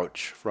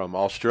Crouch from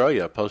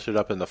Australia posted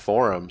up in the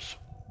forums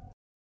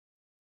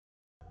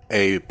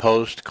a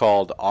post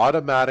called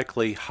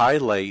Automatically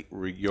Highlight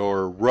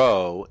Your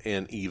Row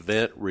in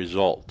Event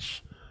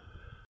Results.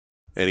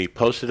 And he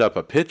posted up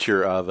a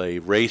picture of a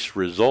race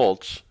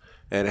results,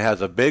 and it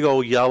has a big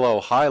old yellow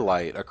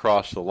highlight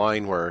across the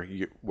line where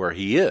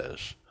he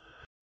is.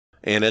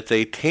 And it's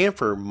a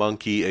Tamper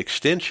Monkey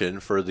extension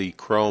for the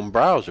Chrome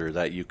browser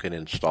that you can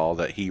install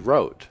that he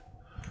wrote.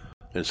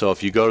 And so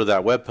if you go to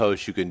that web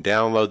post, you can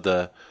download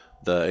the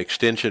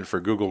extension for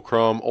Google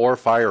Chrome or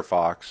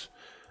Firefox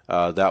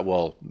that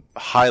will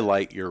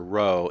highlight your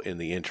row in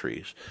the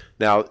entries.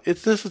 Now,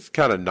 this is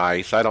kind of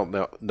nice. I don't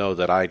know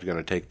that I'm going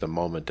to take the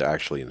moment to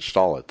actually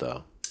install it,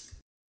 though.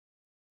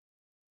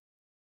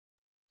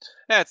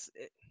 That's,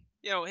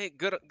 hey,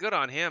 good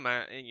on him.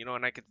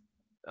 And I could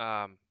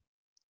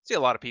see a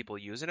lot of people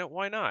using it.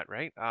 Why not,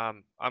 right?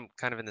 I'm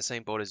kind of in the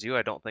same boat as you.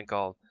 I don't think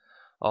I'll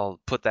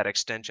put that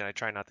extension. I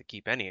try not to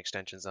keep any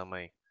extensions on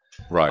my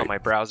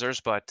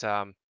browsers, but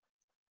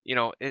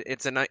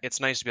it's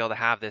nice to be able to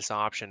have this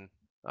option.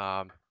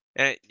 And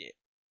it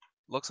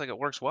looks like it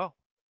works well.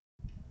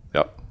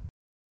 Yep.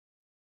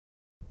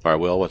 All right,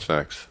 Will, what's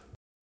next?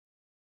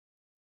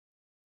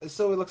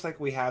 So it looks like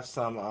we have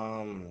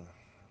some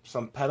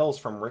pedals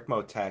from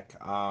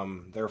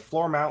Ricmotech. They're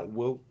floor mount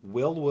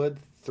Wildwood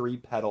 3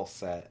 pedal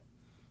set.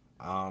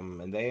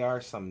 And they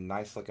are some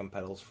nice looking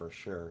pedals for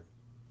sure.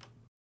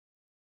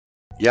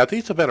 Yeah,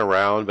 these have been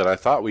around, but I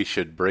thought we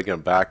should bring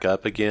them back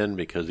up again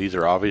because these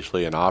are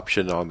obviously an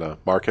option on the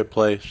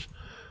marketplace.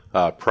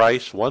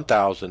 Price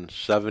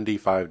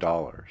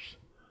 $1,075.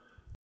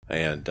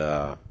 And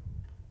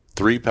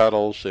 3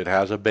 pedals. It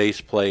has a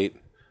base plate,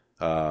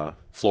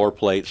 floor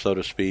plate, so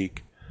to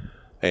speak.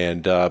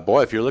 And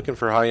boy, if you're looking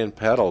for high-end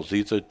pedals,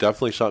 these are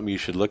definitely something you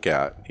should look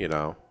at,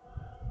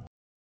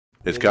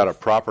 It's got a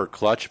proper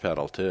clutch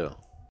pedal, too.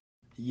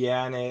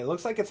 Yeah, and it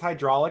looks like it's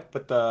hydraulic,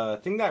 but the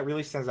thing that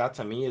really stands out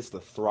to me is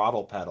the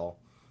throttle pedal.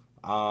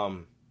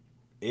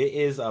 It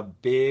is a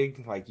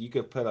big, you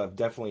could put a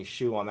definitely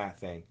shoe on that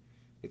thing.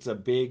 It's a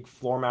big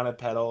floor-mounted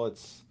pedal.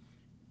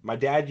 My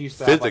dad used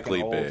to have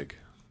physically big.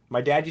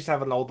 My dad used to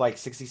have an old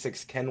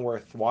 66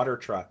 Kenworth water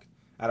truck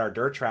at our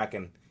dirt track,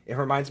 and it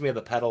reminds me of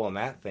the pedal on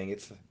that thing.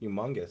 It's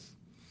humongous.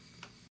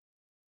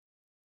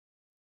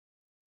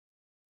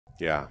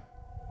 Yeah,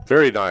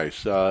 very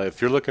nice.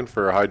 If you're looking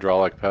for a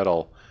hydraulic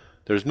pedal,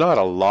 there's not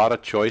a lot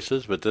of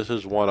choices, but this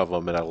is one of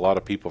them, and a lot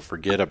of people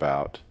forget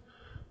about.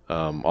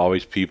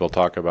 Always people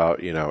talk about,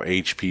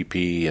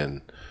 HPP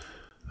and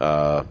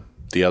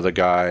the other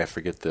guy, I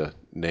forget the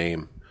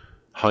name,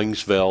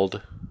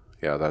 Hungsveld.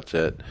 Yeah, that's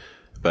it.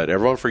 But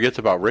everyone forgets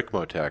about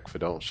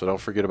Ricmotech, so don't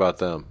forget about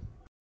them.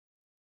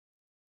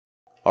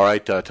 All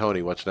right,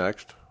 Tony, what's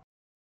next?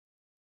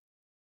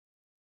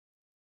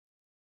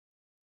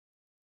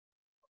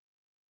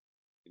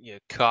 You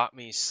caught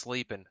me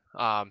sleeping.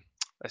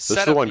 This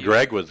is the one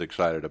Greg was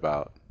excited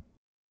about.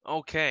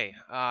 Okay.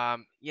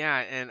 Yeah,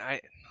 and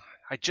I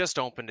I just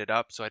opened it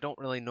up, so I don't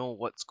really know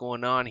what's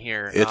going on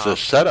here. It's a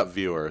setup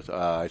viewer.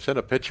 I sent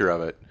a picture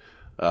of it.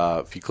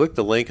 If you click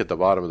the link at the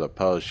bottom of the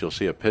post, you'll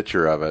see a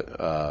picture of it.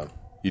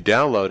 You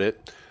download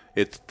it.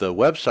 The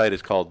website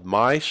is called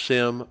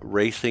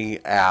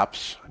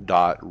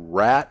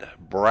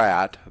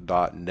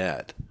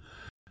mysimracingapps.ratbrat.net.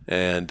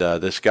 And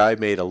this guy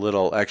made a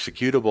little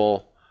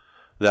executable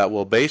that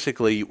will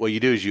basically, what you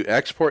do is you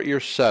export your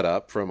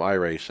setup from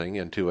iRacing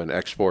into an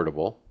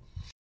exportable,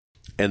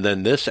 and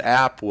then this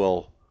app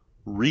will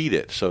read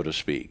it, so to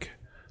speak,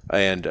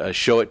 and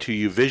show it to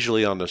you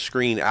visually on the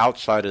screen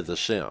outside of the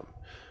sim.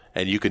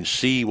 And you can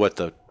see what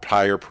the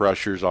tire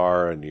pressures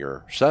are and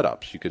your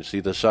setups. You can see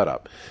the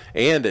setup.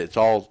 And it's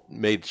all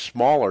made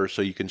smaller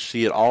so you can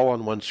see it all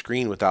on one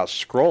screen without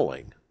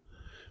scrolling,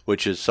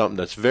 which is something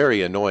that's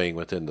very annoying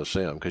within the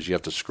sim because you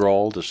have to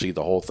scroll to see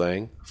the whole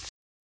thing.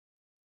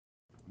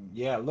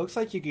 Yeah, it looks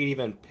like you could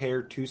even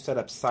pair two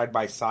setups side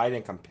by side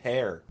and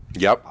compare.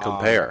 Yep,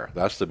 compare.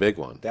 That's the big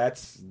one.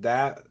 That's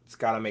got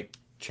to make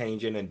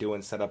changing and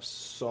doing setups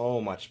so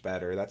much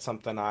better. That's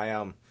something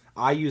I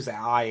use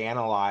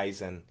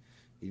iAnalyze, and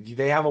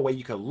they have a way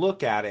you could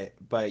look at it,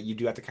 but you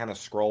do have to kind of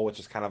scroll, which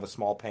is kind of a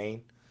small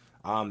pain.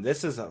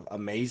 This is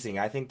amazing.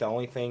 I think the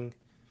only thing,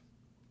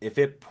 if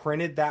it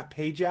printed that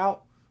page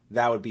out,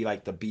 that would be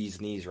like the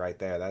bee's knees right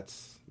there. That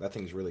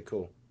thing's really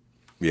cool.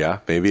 Yeah,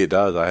 maybe it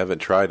does. I haven't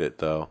tried it,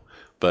 though.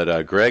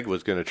 But Greg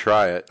was going to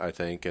try it, I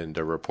think, and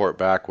to report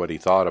back what he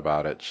thought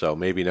about it. So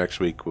maybe next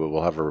week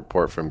we'll have a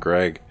report from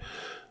Greg.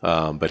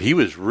 But he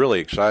was really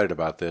excited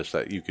about this,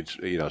 that you could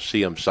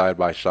see them side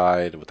by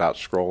side without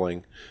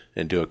scrolling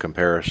and do a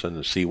comparison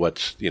and see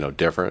what's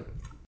different.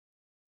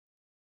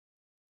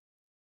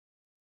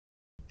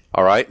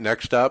 All right,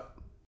 next up.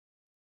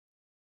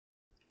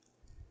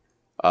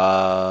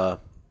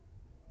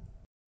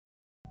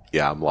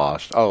 Yeah, I'm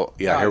lost. Oh,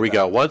 yeah, here we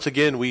go. Once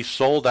again, we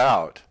sold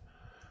out.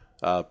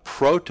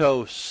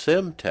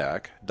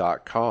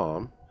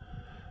 Protosimtech.com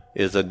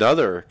is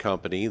another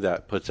company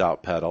that puts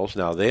out pedals.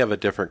 Now, they have a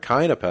different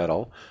kind of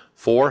pedal,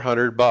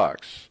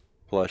 $400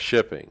 plus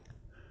shipping,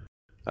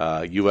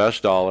 US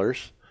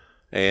dollars.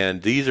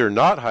 And these are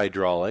not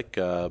hydraulic,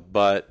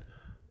 but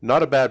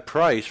not a bad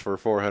price for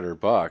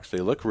 $400.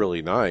 They look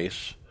really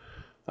nice.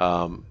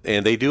 And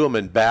they do them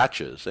in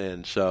batches.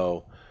 And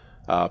so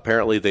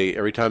apparently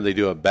every time they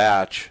do a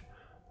batch,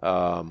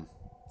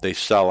 they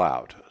sell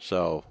out.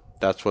 So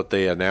that's what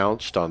they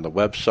announced on the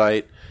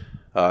website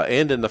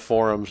and in the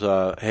forums.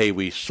 Hey,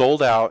 we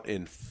sold out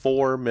in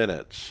 4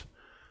 minutes.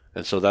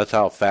 And so that's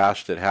how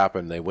fast it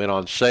happened. They went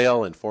on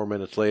sale, and 4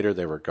 minutes later,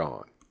 they were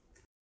gone.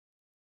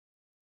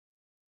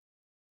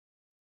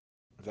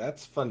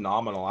 That's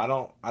phenomenal. I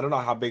don't know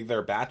how big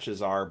their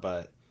batches are,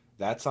 but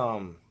that's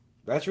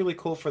really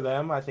cool for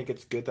them. I think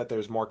it's good that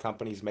there's more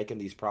companies making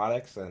these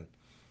products, and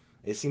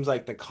it seems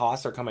like the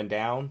costs are coming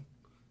down.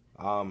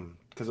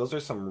 Because those are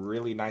some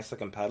really nice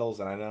looking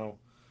pedals, and I know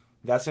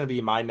that's going to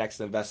be my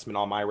next investment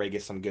on my rig,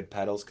 is some good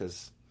pedals,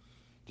 because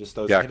just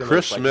those. Yeah,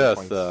 Chris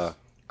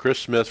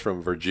Smith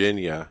from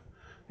Virginia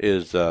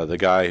is the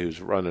guy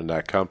who's running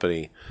that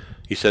company.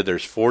 He said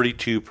there's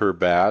 42 per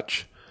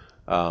batch,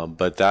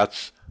 but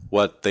that's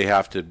what they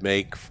have to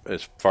make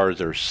as far as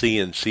their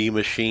CNC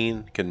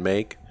machine can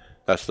make.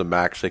 That's the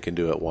max they can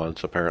do at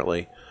once,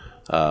 apparently,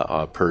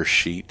 per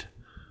sheet.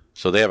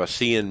 So they have a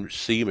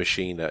CNC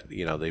machine that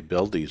they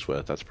build these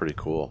with. That's pretty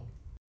cool.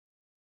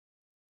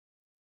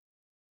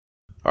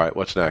 All right,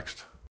 what's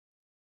next?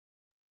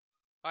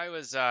 I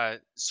was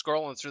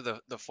scrolling through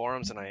the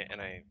forums, and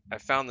I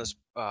found this.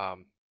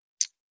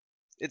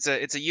 It's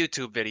a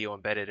YouTube video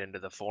embedded into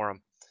the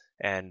forum,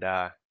 and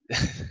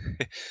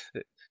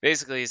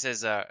basically it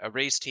says a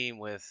race team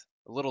with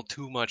a little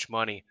too much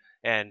money,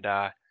 and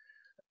I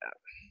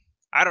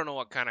don't know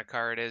what kind of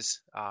car it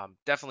is.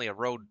 Definitely a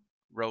road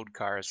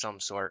car of some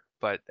sort,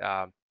 but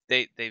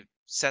they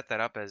set that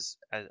up as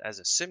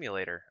a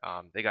simulator.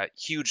 They got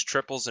huge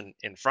triples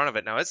in front of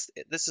it. Now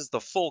this is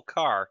the full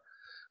car,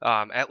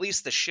 at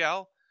least the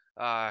shell,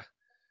 but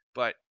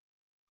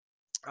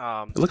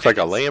it looks like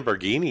a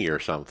Lamborghini or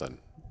something.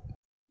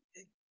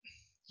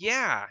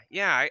 Yeah.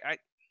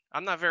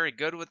 I'm not very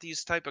good with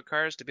these type of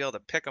cars to be able to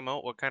pick them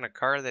out what kind of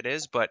car that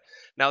is, but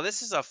now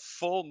this is a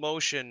full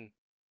motion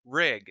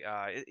rig.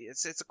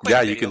 It's a quick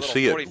video, you can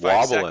see it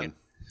wobbling. Second.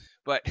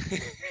 But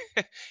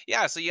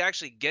yeah, so you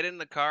actually get in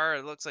the car.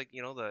 It looks like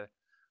it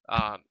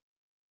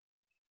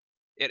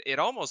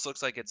almost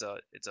looks like it's a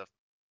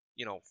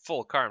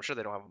full car. I'm sure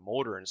they don't have a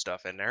motor and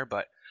stuff in there,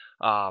 but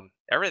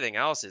everything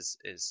else is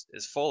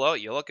full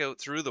out. You look out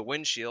through the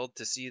windshield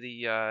to see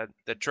the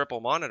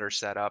triple monitor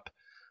setup.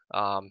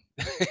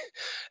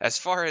 As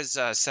far as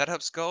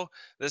setups go,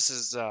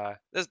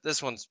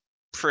 this one's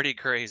pretty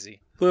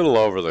crazy. A little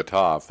over the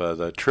top.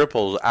 The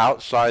triple's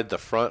outside the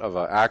front of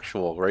an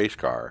actual race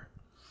car.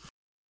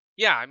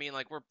 Yeah, I mean,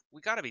 like we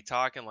got to be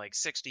talking like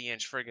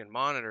 60-inch friggin'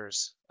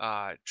 monitors,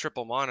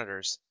 triple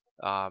monitors,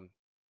 to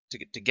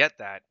get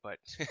that. But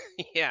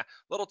yeah, a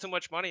little too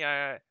much money.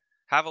 I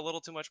have a little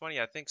too much money.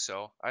 I think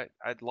so.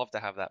 I'd love to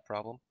have that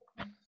problem.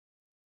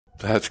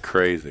 That's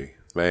crazy,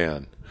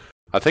 man.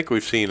 I think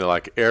we've seen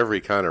like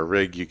every kind of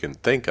rig you can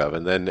think of,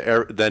 and then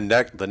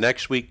the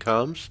next week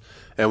comes,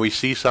 and we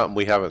see something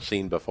we haven't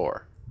seen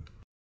before.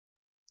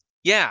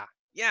 Yeah,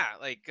 yeah.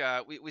 Like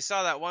we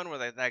saw that one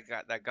where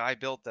that guy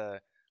built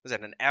was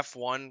it an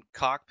F1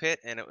 cockpit,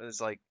 and it was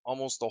like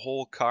almost the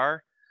whole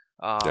car.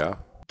 Yeah.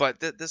 But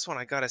this one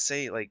I gotta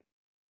say, like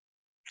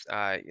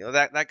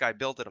that guy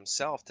built it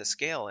himself to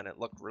scale, and it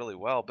looked really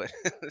well. But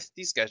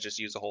these guys just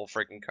use a whole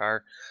freaking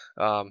car.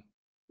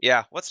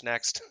 Yeah. What's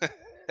next?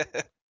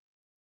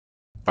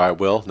 All right,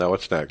 Will. Now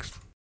what's next?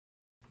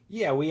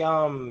 Yeah, we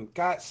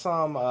got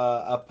some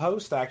a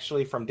post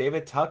actually from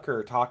David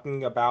Tucker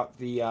talking about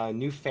the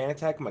new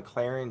Fanatec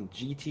McLaren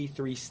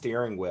GT3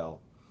 steering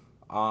wheel.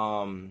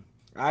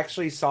 I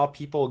actually saw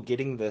people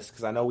getting this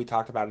because I know we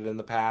talked about it in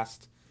the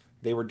past.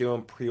 They were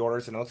doing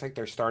pre-orders, and it looks like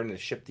they're starting to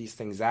ship these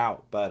things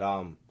out. But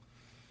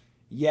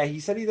yeah, he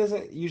said he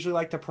doesn't usually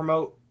like to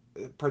promote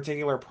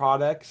particular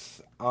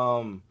products.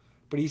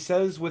 But he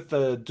says with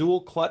the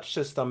dual clutch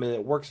system,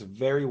 it works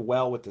very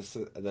well with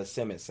the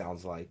sim. It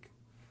sounds like.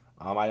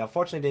 I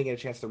unfortunately didn't get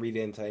a chance to read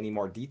into any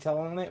more detail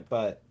on it,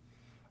 but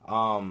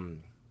I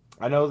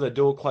know the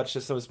dual clutch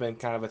system has been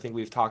kind of a thing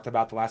we've talked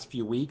about the last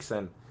few weeks,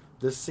 and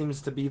this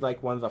seems to be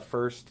like one of the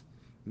first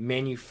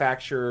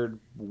manufactured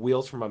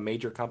wheels from a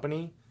major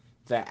company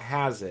that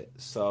has it.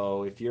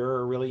 So if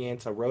you're really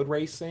into road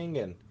racing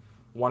and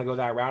want to go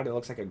that route, it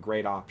looks like a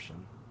great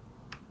option.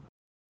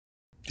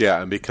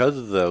 Yeah, and because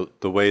of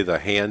the way the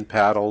hand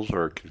paddles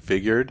are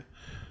configured,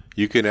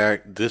 you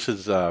can this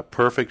is a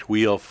perfect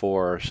wheel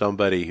for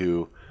somebody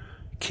who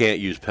can't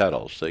use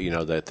pedals,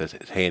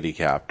 that's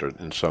handicapped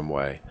in some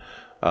way.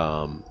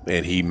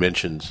 And he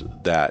mentions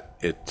that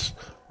it's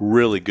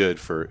really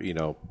good for,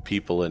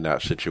 people in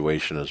that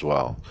situation as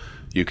well.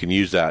 You can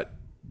use that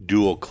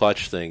dual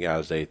clutch thing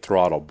as a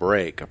throttle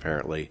brake,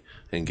 apparently,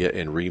 and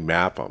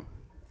remap them.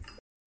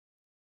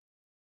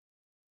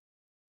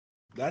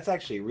 That's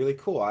actually really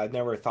cool. I've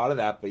never thought of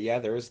that, but yeah,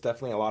 there is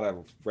definitely a lot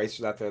of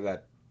racers out there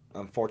that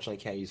unfortunately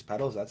can't use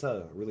pedals. That's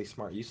a really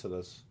smart use of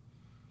those.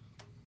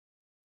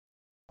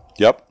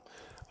 Yep.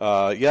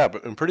 Yeah,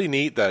 but and pretty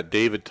neat that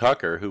David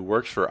Tucker, who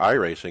works for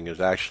iRacing,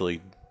 has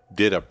actually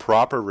did a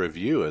proper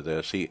review of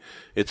this.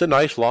 It's a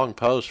nice long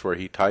post where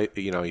he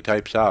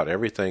types out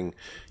everything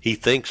he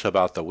thinks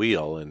about the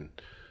wheel, and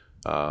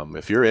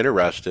if you're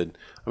interested,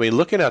 I mean,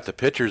 looking at the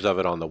pictures of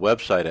it on the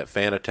website at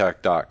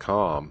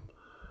fanatec.com,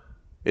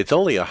 it's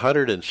only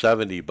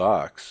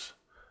 $170,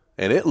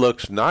 and it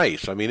looks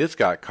nice. I mean, it's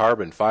got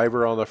carbon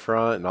fiber on the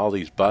front and all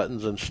these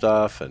buttons and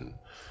stuff, and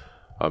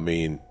I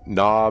mean,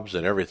 knobs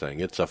and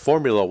everything. It's a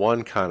Formula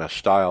One kind of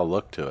style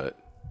look to it.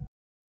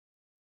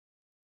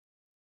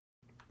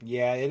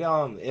 Yeah,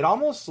 it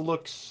almost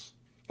looks.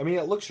 I mean,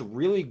 it looks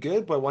really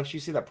good, but once you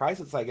see the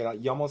price, it's like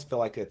you almost feel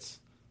like it's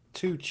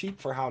too cheap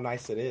for how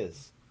nice it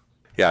is.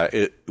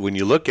 Yeah, when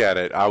you look at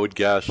it, I would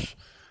guess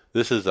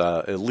this is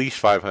at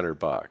least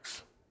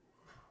 $500.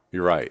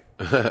 You're right.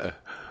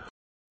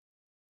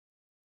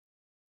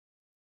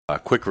 A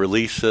quick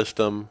release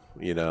system,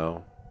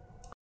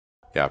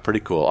 Yeah, pretty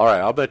cool. All right,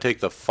 I'm going to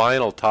take the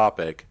final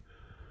topic.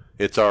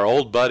 It's our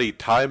old buddy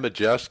Ty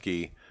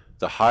Majeski,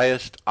 the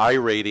highest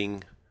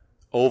iRating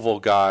oval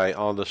guy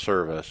on the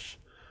service.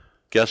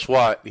 Guess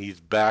what? He's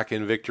back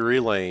in victory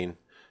lane.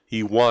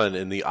 He won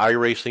in the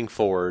iRacing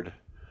Ford.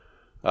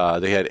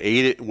 They had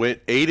 8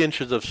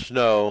 inches of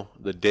snow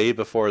the day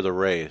before the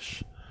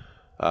race,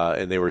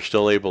 and they were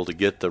still able to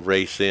get the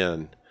race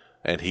in,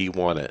 and he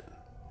won it.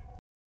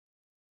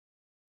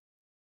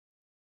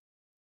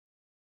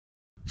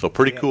 So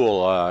pretty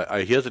cool.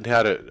 He hasn't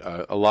had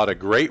a lot of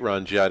great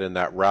runs yet in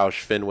that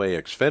Roush Fenway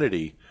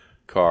Xfinity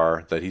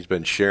car that he's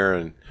been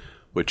sharing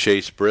with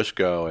Chase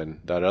Briscoe and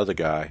that other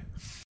guy.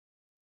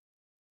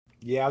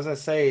 Yeah, I was gonna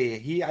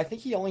say I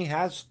think he only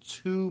has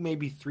 2,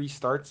 maybe 3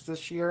 starts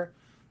this year.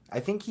 I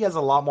think he has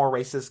a lot more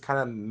races kind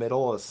of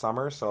middle of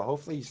summer, so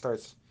hopefully he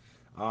starts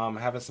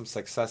having some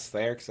success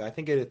there. Because I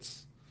think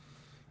it's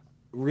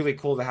really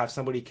cool to have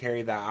somebody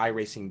carry that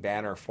iRacing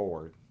banner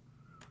forward.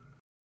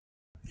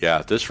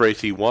 Yeah, this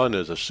race he won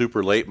is a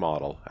super late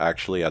model,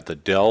 actually, at the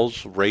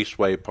Dells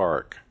Raceway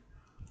Park.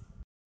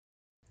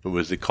 It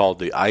was called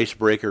the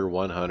Icebreaker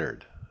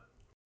 100.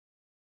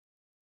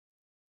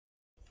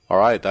 All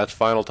right, that's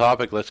final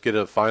topic. Let's get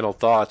to final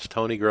thoughts.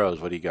 Tony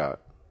Groves, what do you got?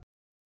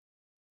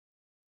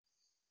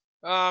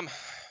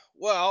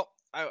 Well,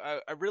 I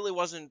really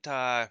wasn't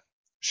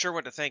sure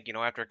what to think,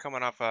 after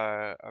coming off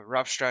a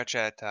rough stretch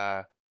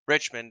at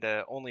Richmond,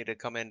 only to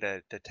come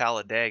into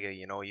Talladega.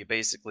 You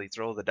basically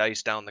throw the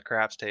dice down the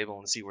craps table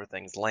and see where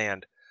things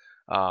land.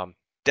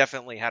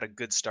 Definitely had a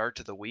good start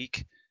to the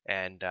week,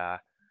 and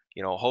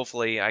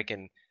hopefully I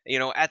can,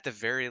 at the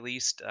very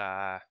least,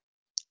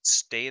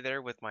 stay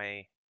there with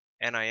my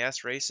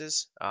NIS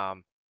races.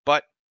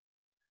 But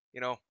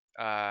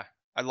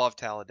I love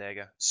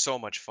Talladega. So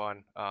much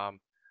fun.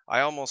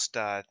 I almost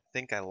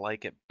think I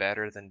like it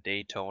better than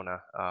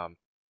Daytona.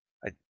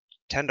 I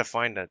tend to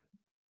find a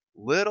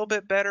little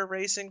bit better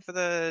racing for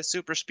the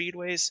super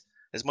speedways,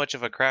 as much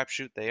of a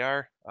crapshoot they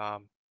are.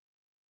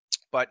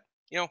 But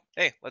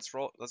hey, let's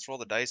roll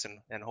the dice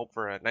and hope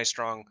for a nice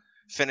strong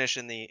finish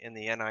in the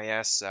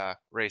NIS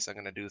race I'm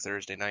going to do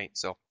Thursday night.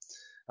 So,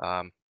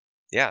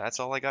 that's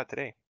all I got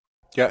today.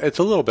 Yeah, it's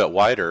a little bit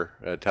wider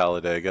at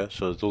Talladega,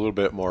 so there's a little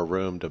bit more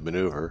room to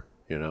maneuver,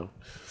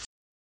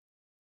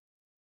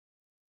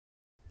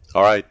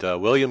 All right,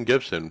 William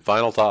Gibson,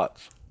 final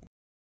thoughts.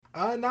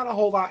 Not a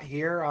whole lot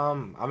here.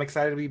 I'm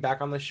excited to be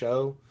back on the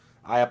show.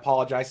 I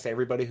apologize to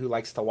everybody who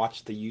likes to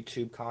watch the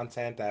YouTube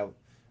content that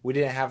we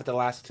didn't have it the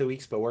last 2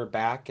 weeks, but we're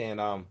back.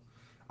 And I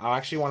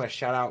actually want to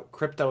shout out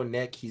Crypto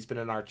Nick. He's been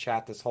in our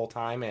chat this whole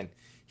time, and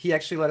he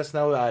actually let us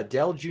know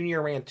Dale Jr.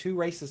 ran 2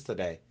 races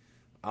today.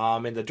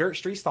 In the Dirt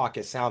Street Stock,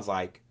 it sounds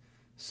like.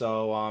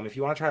 So if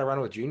you want to try to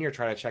run with Junior,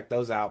 try to check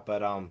those out.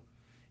 But I'm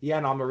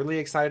really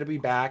excited to be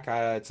back.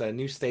 It's a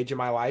new stage in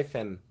my life,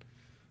 and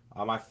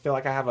I feel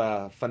like I have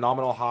a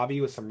phenomenal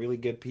hobby with some really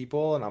good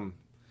people, and I'm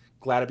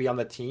glad to be on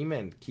the team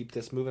and keep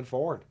this moving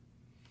forward.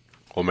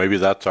 Well, maybe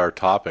that's our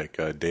topic.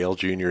 Dale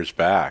Jr.'s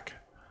back.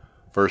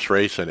 First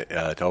race in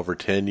over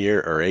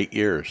 8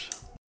 years.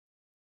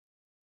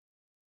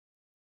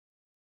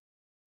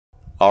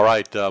 All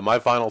right, my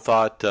final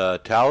thought,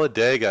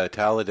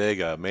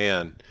 Talladega,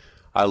 man,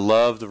 I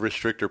love the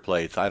restrictor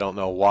plates. I don't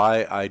know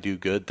why I do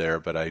good there,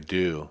 but I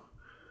do.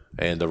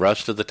 And the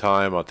rest of the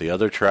time on the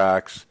other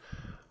tracks,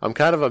 I'm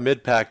kind of a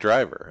mid-pack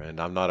driver, and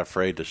I'm not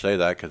afraid to say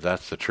that because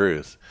that's the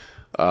truth.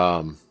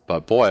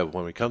 But boy,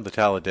 when we come to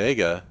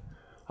Talladega,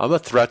 I'm a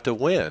threat to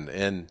win,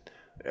 and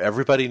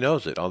everybody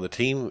knows it. On the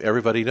team,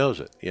 everybody knows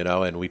it,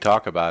 and we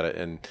talk about it,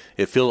 and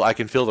I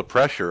can feel the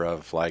pressure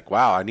of like,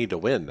 wow, I need to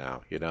win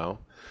now,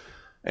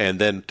 And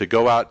then to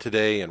go out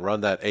today and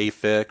run that A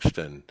fixed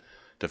and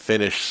to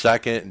finish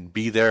second and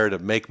be there to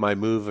make my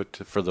move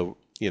for the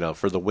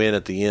win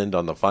at the end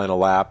on the final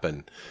lap,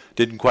 and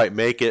didn't quite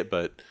make it,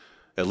 but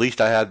at least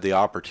I had the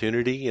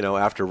opportunity,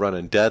 after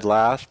running dead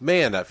last.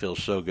 Man, that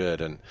feels so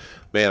good. And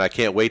man, I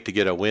can't wait to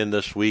get a win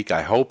this week.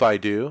 I hope I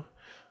do.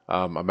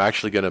 I'm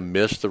actually going to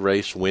miss the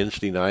race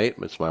Wednesday night.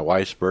 It's my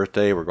wife's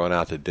birthday. We're going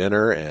out to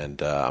dinner,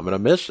 and I'm going to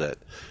miss it.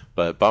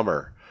 But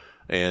bummer.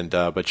 And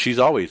but she's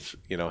always,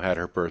 had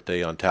her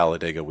birthday on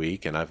Talladega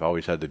week, and I've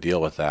always had to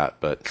deal with that.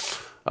 But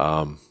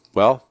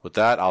with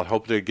that, I'll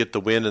hope to get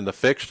the win in the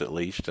fixed at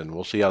least, and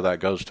we'll see how that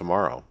goes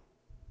tomorrow.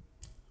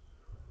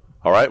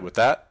 All right, with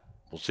that,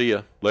 we'll see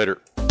you later.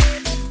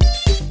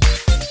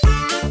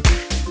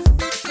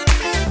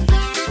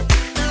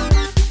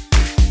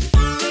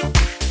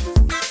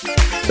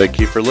 Thank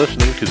you for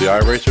listening to the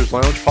iRacers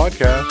Lounge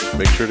podcast.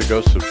 Make sure to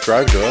go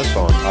subscribe to us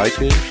on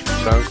iTunes,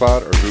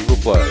 SoundCloud, or Google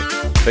Play,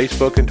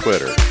 Facebook, and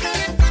Twitter.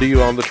 See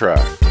you on the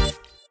track.